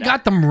think that. they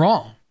got them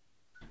wrong.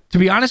 To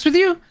be honest with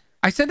you,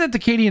 I said that to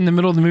Katie in the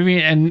middle of the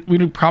movie, and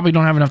we probably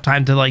don't have enough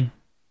time to like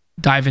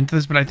dive into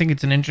this, but I think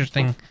it's an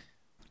interesting.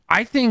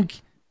 I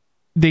think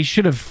they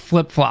should have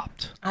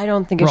flip-flopped. I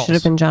don't think it should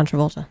have been John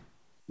Travolta.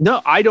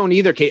 No, I don't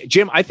either, Kate.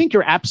 Jim, I think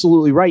you're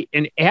absolutely right.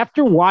 And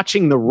after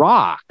watching The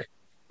Rock,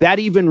 that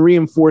even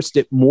reinforced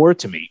it more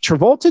to me.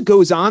 Travolta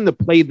goes on to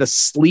play the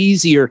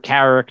sleazier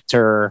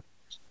character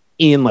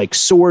in like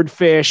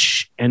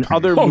Swordfish and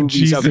other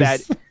movies of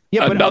that.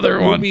 Yeah, but another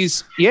other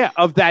movies,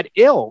 of that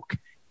ilk.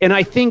 And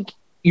I think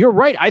you're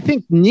right. I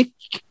think Nick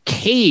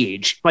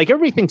Cage, like,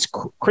 everything's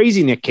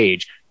crazy Nick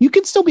Cage. You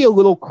can still be a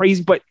little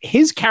crazy, but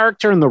his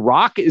character in The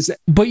Rock is.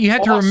 But you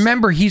have to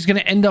remember, he's going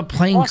to end up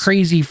playing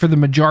crazy for the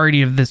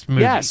majority of this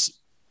movie. Yes.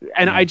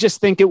 And I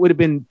just think it would have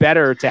been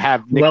better to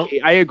have Nick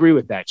Cage. I agree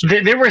with that.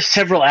 There were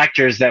several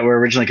actors that were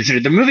originally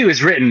considered. The movie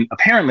was written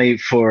apparently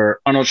for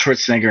Arnold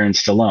Schwarzenegger and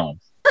Stallone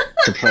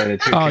to play the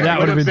two. Oh, that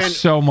would have been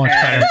so much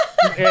better.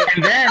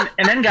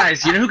 And then,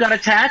 guys, you know who got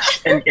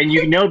attached? And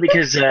you know,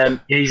 because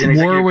he's an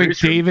Warwick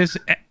producer. Davis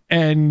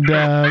and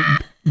Denzel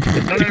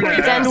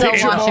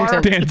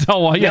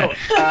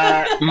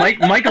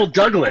Washington. Michael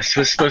Douglas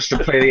was supposed to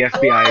play the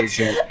FBI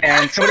agent,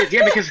 and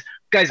because.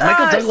 Guys,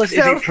 Michael Douglas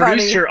is a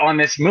producer on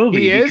this movie.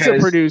 He is a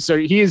producer.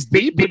 He is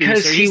the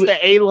producer. He's the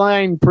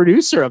A-line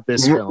producer of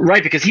this film.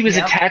 Right, because he was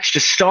attached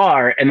to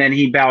Star, and then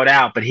he bowed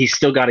out, but he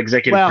still got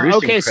executive producing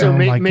credit. So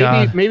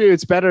maybe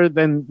it's better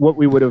than what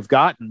we would have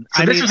gotten.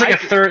 So this was like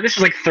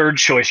third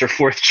choice or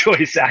fourth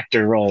choice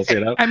actor roles,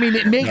 you know? I mean,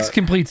 it makes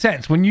complete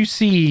sense. When you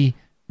see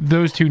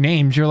those two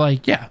names, you're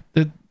like,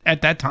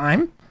 at that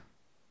time,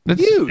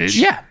 that's huge.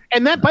 Yeah.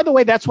 And that, by the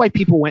way, that's why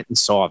people went and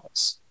saw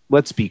this.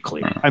 Let's be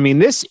clear. I mean,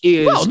 this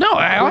is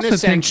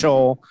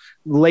quintessential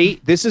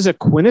this is a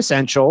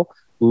quintessential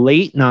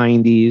late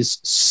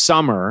 90s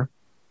summer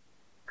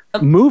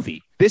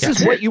movie. This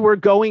is what you were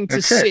going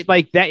to see.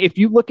 Like that, if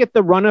you look at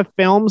the run of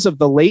films of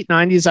the late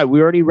 90s, we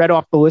already read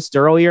off the list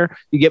earlier.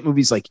 You get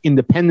movies like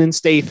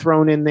Independence Day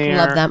thrown in there.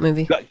 Love that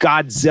movie.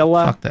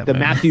 Godzilla, the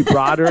Matthew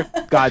Broderick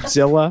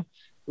Godzilla.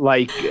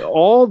 Like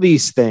all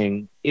these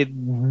things,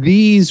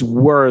 these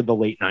were the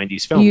late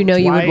 90s films. You know,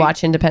 you would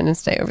watch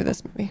Independence Day over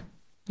this movie.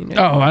 You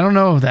know. Oh, I don't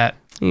know that.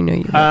 You know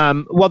you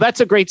would. Well,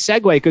 that's a great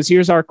segue, because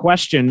here's our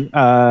question.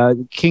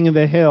 King of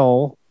the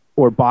Hill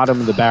or bottom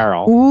of the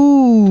barrel?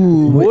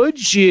 Ooh.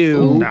 Would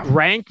you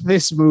rank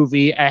this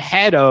movie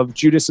ahead of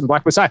Judas and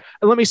Black Messiah?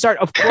 And let me start.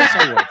 Of course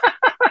I would.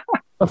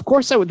 Of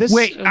course I would.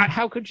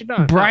 How could you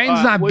not?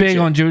 Brian's not big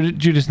on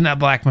Judas and that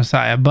Black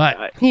Messiah,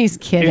 but he's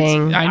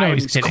kidding. I know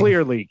he's kidding.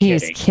 Clearly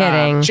kidding. He's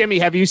kidding. Jimmy,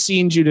 have you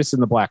seen Judas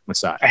and the Black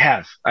Messiah? I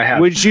have.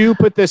 Would you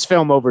put this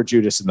film over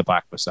Judas and the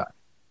Black Messiah?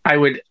 I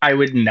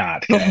would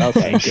not.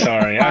 Okay,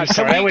 sorry. I'm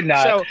sorry. I would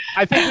not. So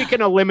I think we can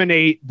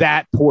eliminate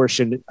that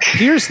portion.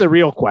 Here's the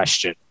real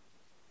question.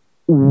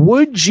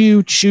 Would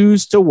you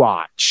choose to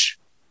watch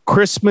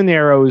Chris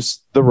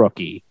Monero's The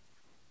Rookie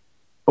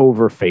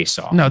over Face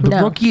Off? No, The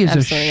Rookie is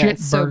a shit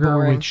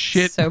burger with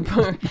shit. So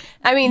boring.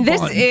 I mean,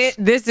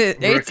 it's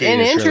an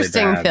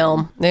interesting really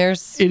film.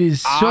 It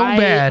is so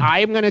bad. I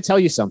am going to tell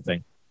you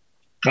something.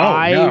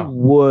 I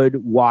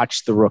would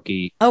watch The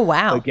Rookie. Oh,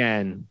 wow.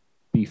 Again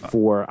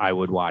before I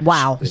would watch.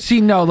 Wow.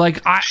 See, no,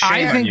 like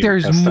I think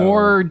there's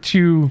more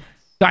to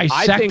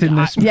dissect in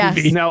this movie.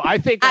 Yes. No, I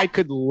think I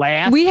could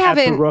laugh at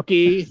The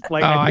Rookie.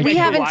 Like we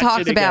haven't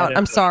talked about.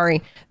 I'm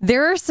sorry.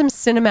 There are some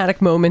cinematic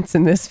moments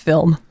in this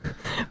film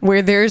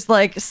where there's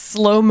like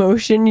slow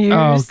motion used.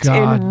 Oh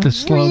God, the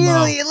slow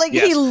mo.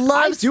 He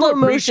loves slow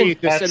motion.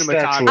 The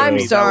cinematography. I'm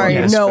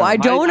sorry. No, I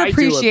don't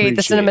appreciate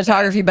the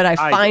cinematography, but I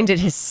find it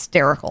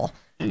hysterical.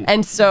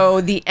 And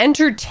so the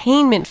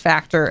entertainment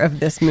factor of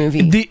this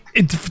movie.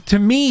 To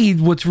me,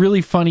 what's really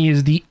funny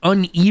is the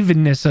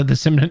unevenness of the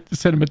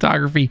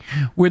cinematography,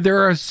 where there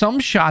are some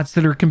shots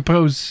that are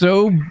composed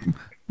so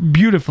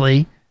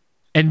beautifully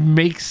and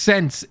make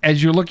sense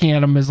as you're looking at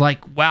them, as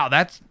like, wow,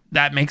 that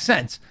makes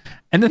sense.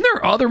 And then there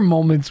are other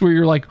moments where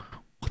you're like,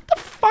 what the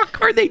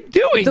fuck are they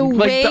doing? The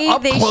way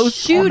they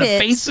shoot the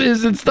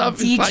faces and stuff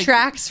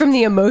detracts from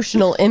the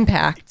emotional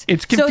impact.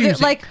 It's confusing.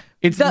 So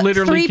it's the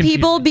literally three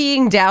people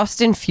being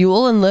doused in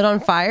fuel and lit on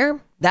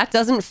fire, that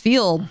doesn't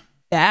feel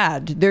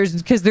bad.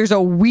 There's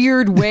a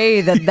weird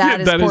way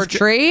that is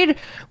portrayed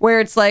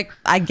where it's like,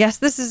 I guess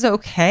this is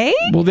okay.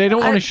 Well, they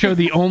don't want to show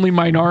the only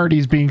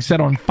minorities being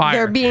set on fire.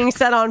 They're being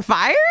set on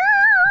fire.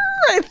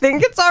 I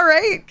think it's all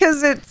right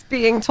because it's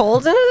being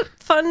told in a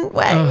fun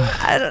way.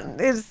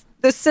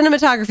 The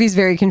cinematography is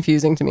very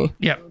confusing to me.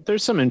 Yeah,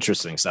 there's some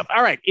interesting stuff.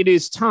 All right, it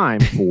is time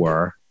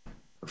for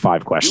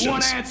 5 questions. You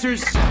want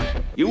answers?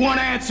 You want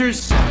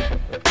answers?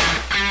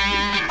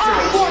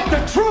 I want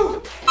the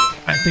truth.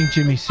 I think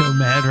Jimmy's so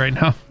mad right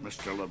now.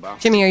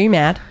 Jimmy, are you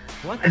mad?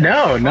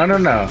 No.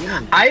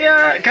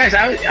 Guys,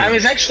 I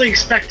was actually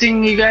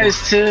expecting you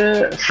guys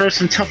to throw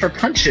some tougher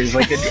punches.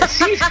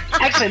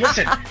 Actually,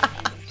 listen.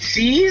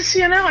 C's,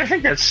 I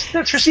think that's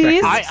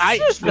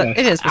respect.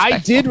 It is. I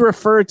did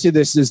refer to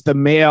this as the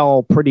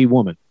male Pretty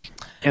Woman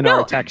in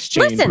our text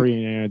chain.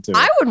 Listen,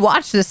 I would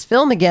watch this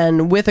film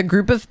again with a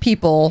group of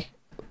people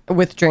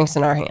with drinks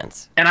in our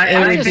hands, and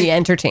it would be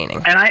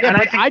entertaining.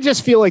 I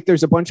just feel like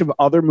there's a bunch of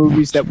other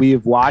movies that we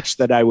have watched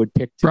that I would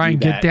pick. Brian,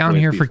 get down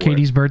here for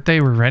Katie's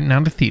birthday. We're renting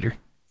out a theater.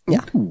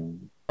 Yeah,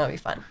 that'll be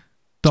fun.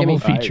 Double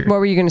feature. What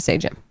were you going to say,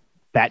 Jim?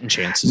 Bat and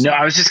Chances. No,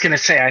 I was just going to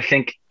say, I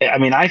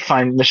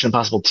find Mission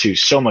Impossible 2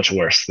 so much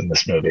worse than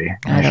this movie.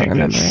 I don't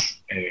remember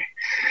it.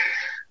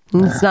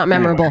 It's not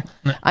memorable.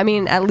 I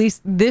mean, at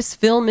least this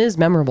film is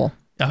memorable.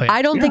 Oh, yeah.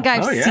 I don't think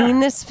I've seen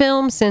this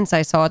film since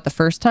I saw it the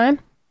first time.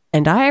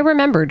 And I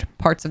remembered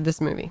parts of this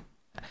movie,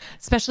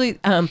 especially,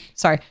 the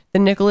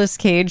Nicolas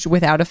Cage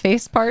without a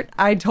face part.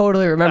 I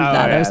totally remember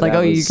that. Yeah, I was like,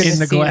 you're going to see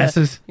the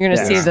glasses. You're going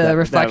to see the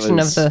reflection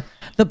of the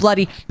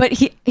bloody. But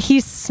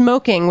he's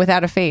smoking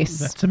without a face.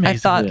 That's amazing. I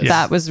thought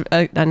that was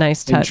a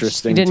nice touch.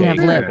 Interesting. He didn't have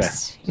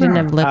lips. He didn't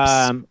have lips.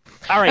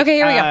 All right. Okay,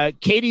 here we go.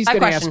 Katie's going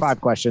to ask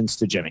 5 questions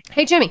to Jimmy.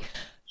 Hey, Jimmy,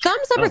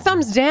 thumbs up or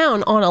thumbs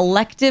down on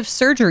elective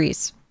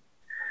surgeries?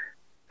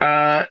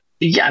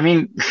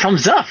 Yeah,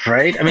 thumbs up,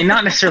 right?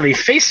 Not necessarily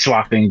face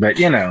swapping, but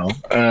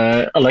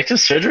elective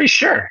surgery,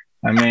 sure.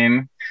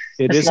 It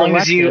as long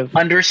as you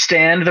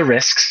understand the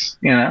risks,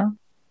 Sure.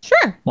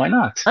 Why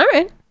not? All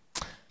right.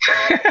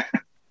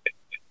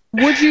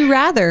 Would you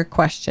rather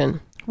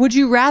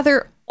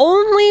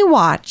only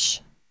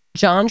watch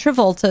John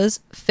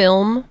Travolta's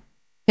film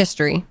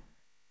history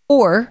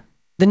or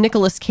the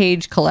Nicolas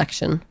Cage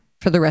collection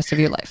for the rest of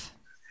your life?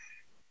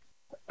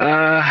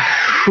 I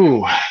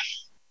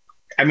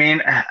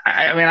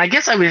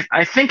guess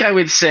I think I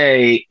would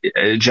say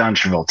John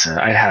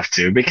Travolta. I'd have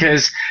to,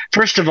 because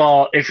first of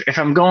all, if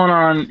I'm going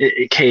on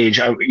Cage,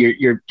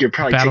 you're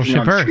probably taking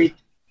on Earth. 3.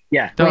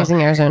 Yeah,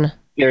 Raising Arizona.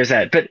 There's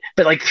that, but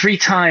like 3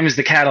 times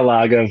the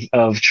catalog of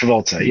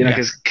Travolta,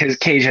 because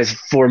Cage has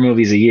 4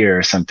 movies a year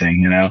or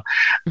something,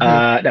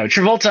 Mm-hmm. No,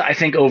 Travolta, I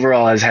think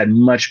overall has had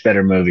much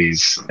better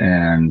movies,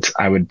 and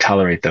I would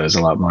tolerate those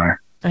a lot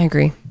more. I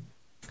agree.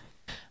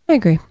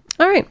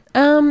 All right,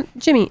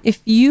 Jimmy,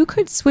 if you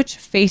could switch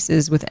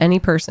faces with any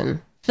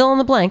person, fill in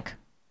the blank,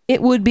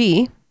 it would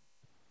be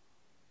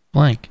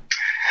blank.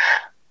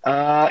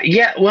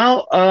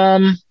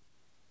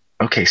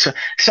 Okay, so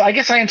I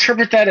guess I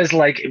interpret that as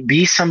like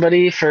be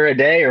somebody for a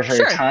day or for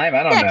a time.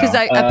 I don't know. Yeah, because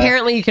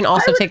apparently you can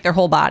also take their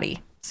whole body.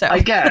 So I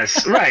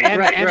guess right.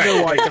 And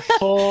like the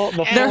whole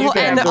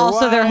and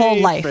also their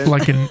whole life,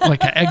 like an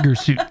Edgar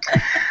suit.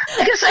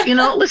 I guess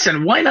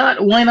listen. Why not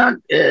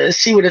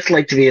see what it's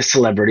like to be a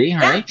celebrity,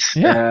 right?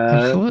 Yeah,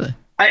 absolutely.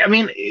 I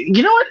mean,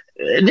 you know what?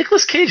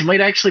 Nicolas Cage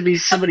might actually be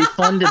somebody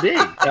fun to be.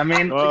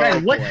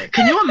 Guys,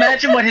 can you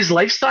imagine what his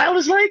lifestyle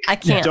is like? I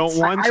can't. Don't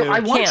want to.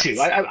 I want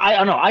to. I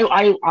don't know.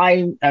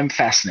 I'm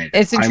fascinated.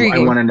 It's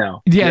intriguing. I want to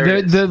know.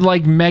 Yeah, the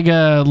like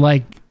mega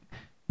like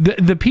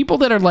the people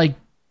that are like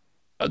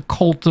a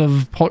cult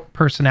of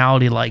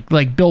personality,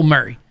 like Bill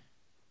Murray.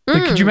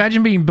 Like, could you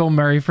imagine being Bill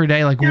Murray for a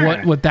day? Like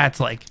what that's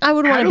like? I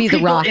would want to be The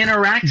Rock.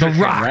 Interact The with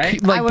Rock, him,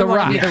 right? like I would The want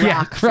Rock. to be The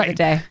Rock for the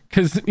day.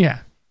 Because yeah.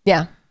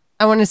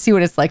 I want to see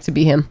what it's like to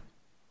be him.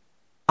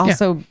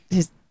 Also,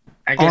 his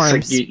I guess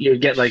arms. like you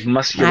get like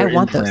muscular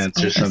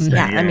implants or something.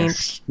 Yeah, I mean,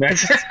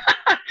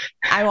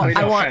 I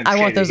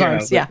want those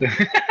arms. Yeah.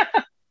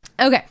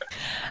 Okay.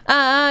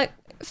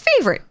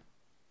 Favorite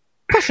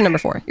question number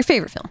 4. Your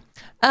favorite film.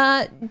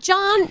 Your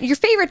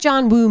favorite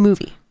John Woo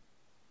movie.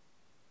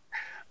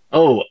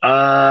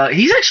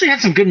 He's actually had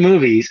some good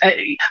movies.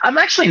 I'm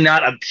actually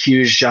not a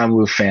huge John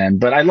Woo fan,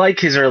 but I like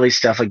his early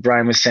stuff. Like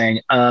Brian was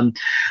saying, I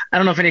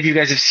don't know if any of you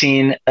guys have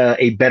seen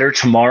A Better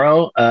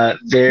Tomorrow. I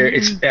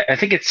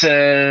think it's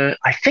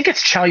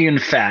Chow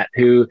Yun-fat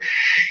who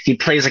he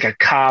plays like a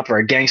cop or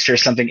a gangster or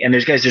something. And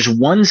there's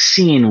one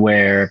scene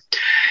where,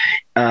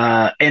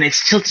 and it's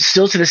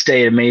still to this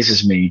day, it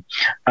amazes me.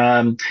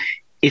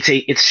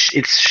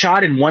 It's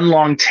shot in one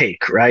long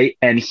take, right?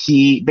 And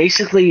he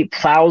basically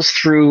plows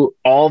through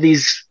all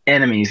these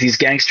enemies, these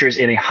gangsters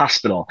in a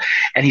hospital,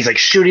 and he's like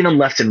shooting them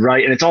left and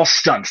right, and it's all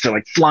stunts. They're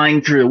like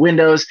flying through the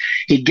windows.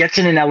 He gets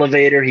in an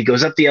elevator, he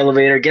goes up the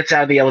elevator, gets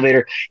out of the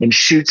elevator, and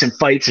shoots and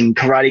fights and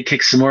karate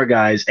kicks some more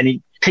guys, and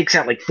he takes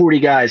out like 40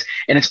 guys,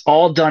 and it's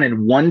all done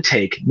in one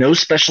take, no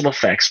special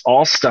effects,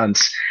 all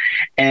stunts,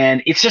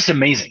 and it's just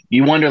amazing.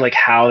 You wonder like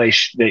how they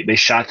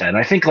shot that. And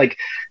I think like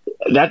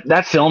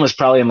that film is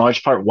probably in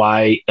large part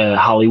why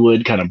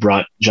Hollywood kind of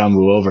brought John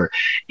Woo over.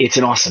 It's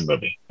an awesome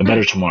movie. A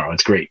Better Tomorrow.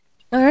 It's great.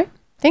 All right.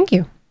 Thank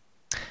you.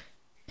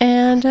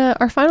 And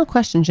our final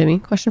question, Jimmy,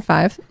 question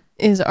 5,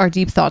 is our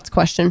deep thoughts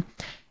question.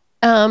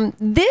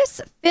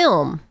 This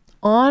film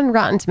on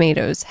Rotten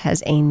Tomatoes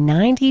has a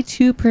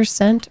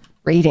 92%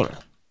 rating.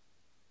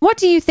 What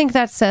do you think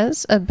that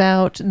says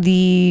about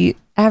the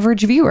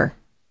average viewer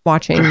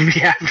watching?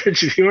 The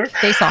average viewer?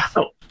 Face Off.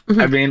 Oh,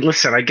 I mean,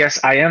 listen, I guess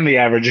I am the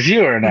average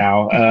viewer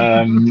now,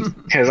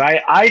 because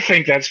I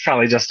think that's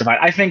probably justified.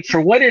 I think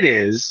for what it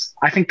is,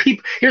 I think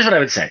people, here's what I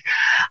would say.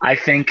 I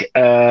think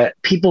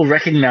people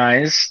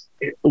recognize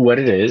what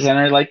it is, and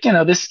are like,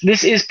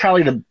 this is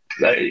probably the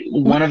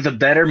one of the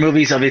better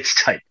movies of its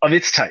type.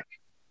 That's what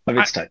I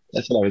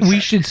would say. We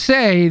should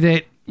say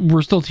that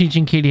we're still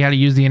teaching Katie how to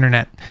use the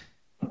internet.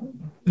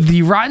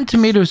 The Rotten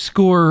Tomatoes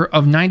score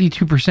of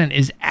 92%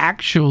 is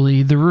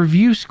actually the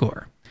review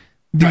score.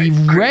 The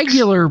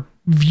regular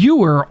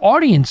viewer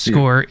audience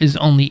score is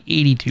only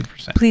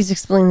 82%. Please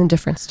explain the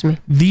difference to me.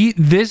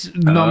 This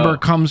number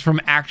comes from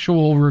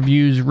actual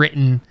reviews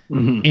written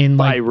in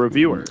by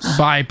reviewers,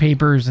 by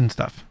papers and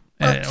stuff.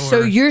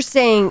 So you're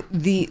saying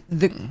the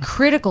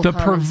critical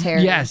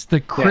commentary,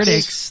 the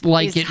critics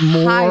like it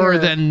more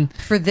than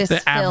for this the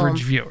film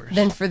average viewers.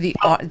 than for the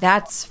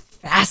that's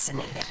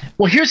fascinating.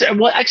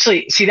 Well,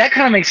 actually, see, that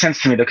kind of makes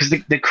sense to me though, because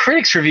the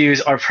critics'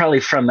 reviews are probably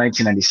from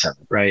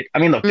 1997, right? I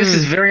mean, look, this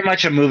is very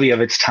much a movie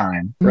of its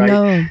time, right?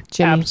 No,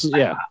 Jimmy.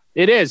 Absolutely, yeah,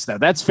 it is though.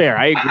 That's fair.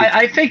 I agree.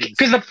 I think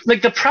because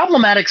the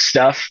problematic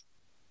stuff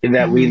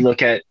that we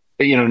look at,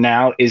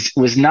 now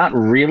was not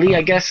really,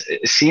 I guess,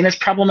 seen as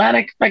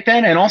problematic back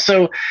then. And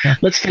also,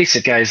 let's face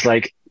it, guys,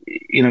 like,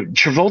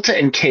 Travolta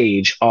and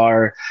Cage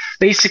are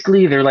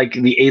basically, they're like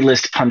the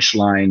A-list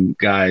punchline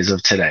guys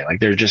of today. Like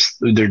they're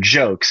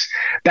jokes.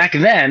 Back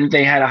then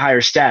they had a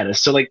higher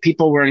status. So like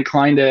people were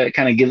inclined to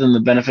kind of give them the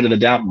benefit of the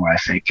doubt more, I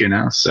think,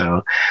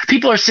 so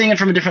people are seeing it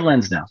from a different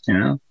lens now,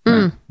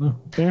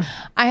 Yeah.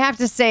 I have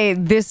to say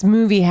this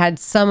movie had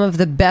some of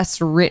the best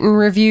written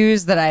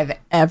reviews that I've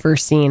ever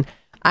seen.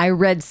 I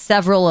read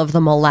several of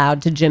them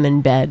aloud to Jim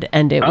in bed,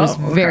 and it was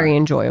very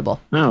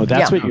enjoyable. Oh,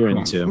 that's what you're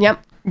into.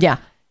 Yep. Yeah.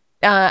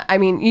 I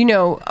mean,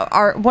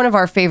 one of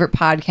our favorite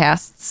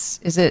podcasts,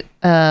 is it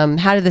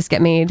How Did This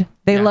Get Made?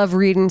 They love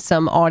reading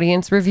some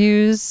audience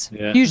reviews,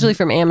 usually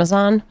from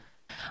Amazon.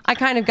 I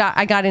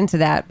got into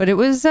that, but it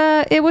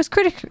was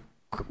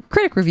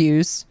critic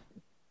reviews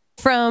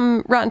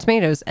from Rotten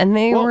Tomatoes, and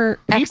they were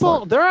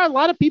excellent. There are a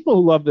lot of people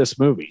who love this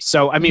movie,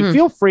 so I mean,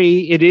 feel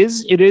free. It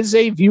is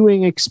a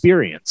viewing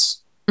experience.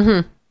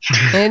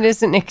 It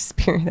is an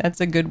experience. That's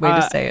a good way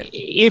to say it.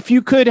 If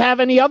you could have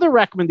any other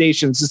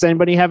recommendations, does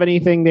anybody have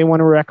anything they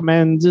want to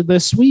recommend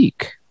this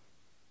week?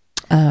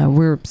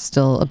 We're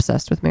still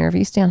obsessed with Mayor of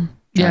Easttown.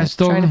 Trying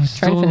to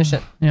finish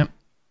it. Yep.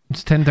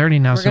 It's 10:30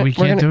 now, so we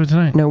can't do it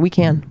tonight. No, we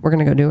can. We're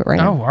going to go do it right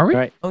now. Oh, are we?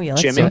 Right. Oh, yeah.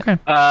 Let's Jimmy? do it. Okay.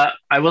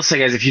 I will say,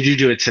 guys, if you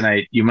do it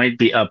tonight, you might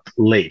be up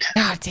late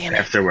Damn it.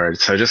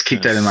 afterwards. So just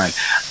keep that in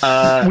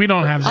mind. We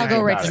don't have I'll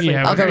go right to sleep.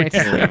 I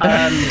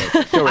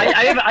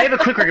have a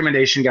quick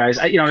recommendation, guys.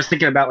 I was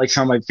thinking about like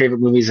some of my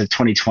favorite movies of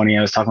 2020.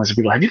 I was talking to some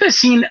people. Have you guys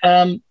seen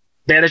Bad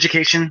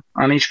Education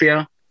on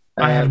HBO?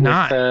 I have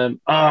not.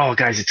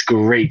 Guys, it's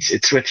great.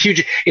 It's with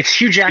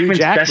Hugh Jackman's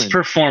best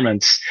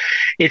performance.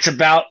 It's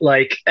about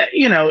like,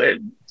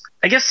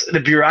 I guess the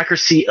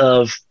bureaucracy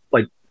of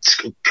like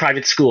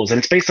private schools, and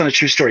it's based on a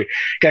true story.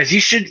 Guys, you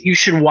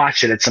should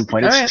watch it at some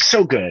point. It's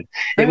so good.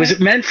 It was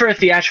meant for a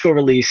theatrical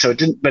release, so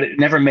it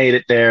never made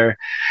it there.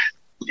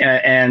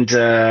 And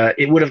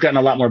it would have gotten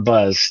a lot more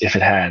buzz if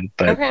it had,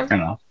 but I don't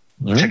know.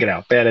 Check it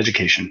out. Bad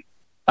Education.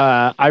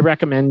 I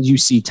recommend you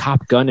see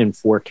Top Gun in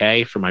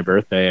 4K for my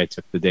birthday. I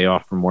took the day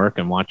off from work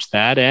and watched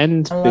that,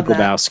 and Big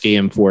Lebowski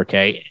in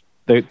 4K.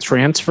 The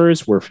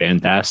transfers were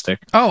fantastic.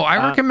 Oh,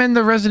 I recommend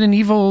the Resident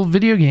Evil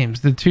video games.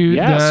 The two,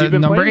 you've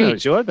been number 8,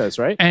 those. You love those,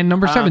 right? And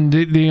number 7,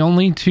 the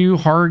only 2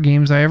 horror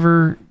games I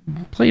ever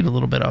played a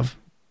little bit of.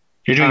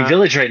 You're doing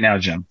Village right now,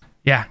 Jim.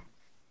 Yeah.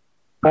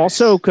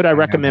 Also, could I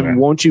recommend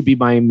Won't You Be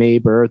My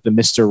Neighbor, the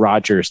Mr.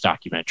 Rogers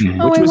documentary,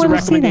 which was a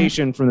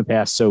recommendation from the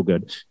past. So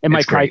good. And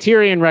my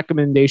Criterion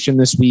recommendation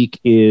this week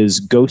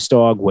is Ghost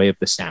Dog, Way of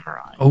the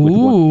Samurai.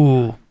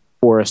 Ooh.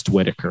 Forrest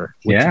Whitaker,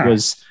 which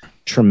was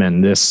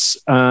tremendous.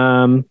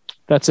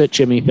 That's it,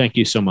 Jimmy. Thank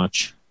you so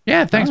much.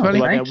 Yeah, thanks, buddy.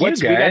 Thank you, we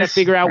got to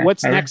figure out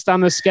what's next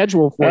on the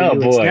schedule for you.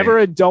 Boy. It's never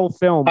a dull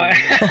film.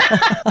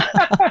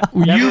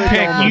 You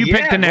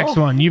pick the next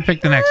one. You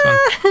pick the next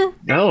one.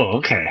 Oh,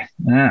 okay.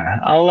 Yeah.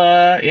 I'll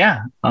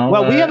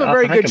we have a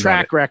very good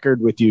track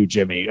record with you,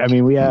 Jimmy. I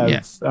mean, we have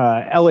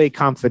LA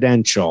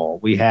Confidential.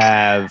 We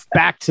have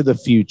Back to the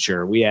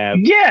Future. We have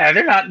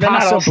they're not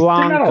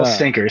all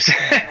stinkers.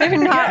 They're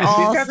not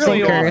all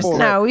stinkers.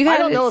 No, we've had. I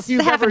don't know if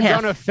you've ever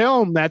done a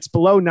film that's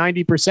below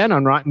 90%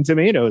 on Rotten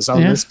Tomatoes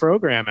on this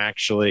program.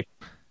 Actually,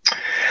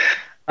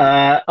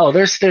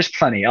 there's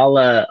plenty. I'll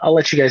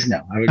let you guys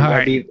know.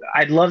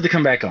 I'd love to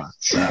come back on.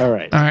 So. All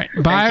right.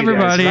 Bye,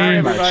 everybody. Bye,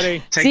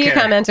 everybody. Take See care. you,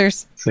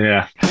 commenters. See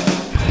ya.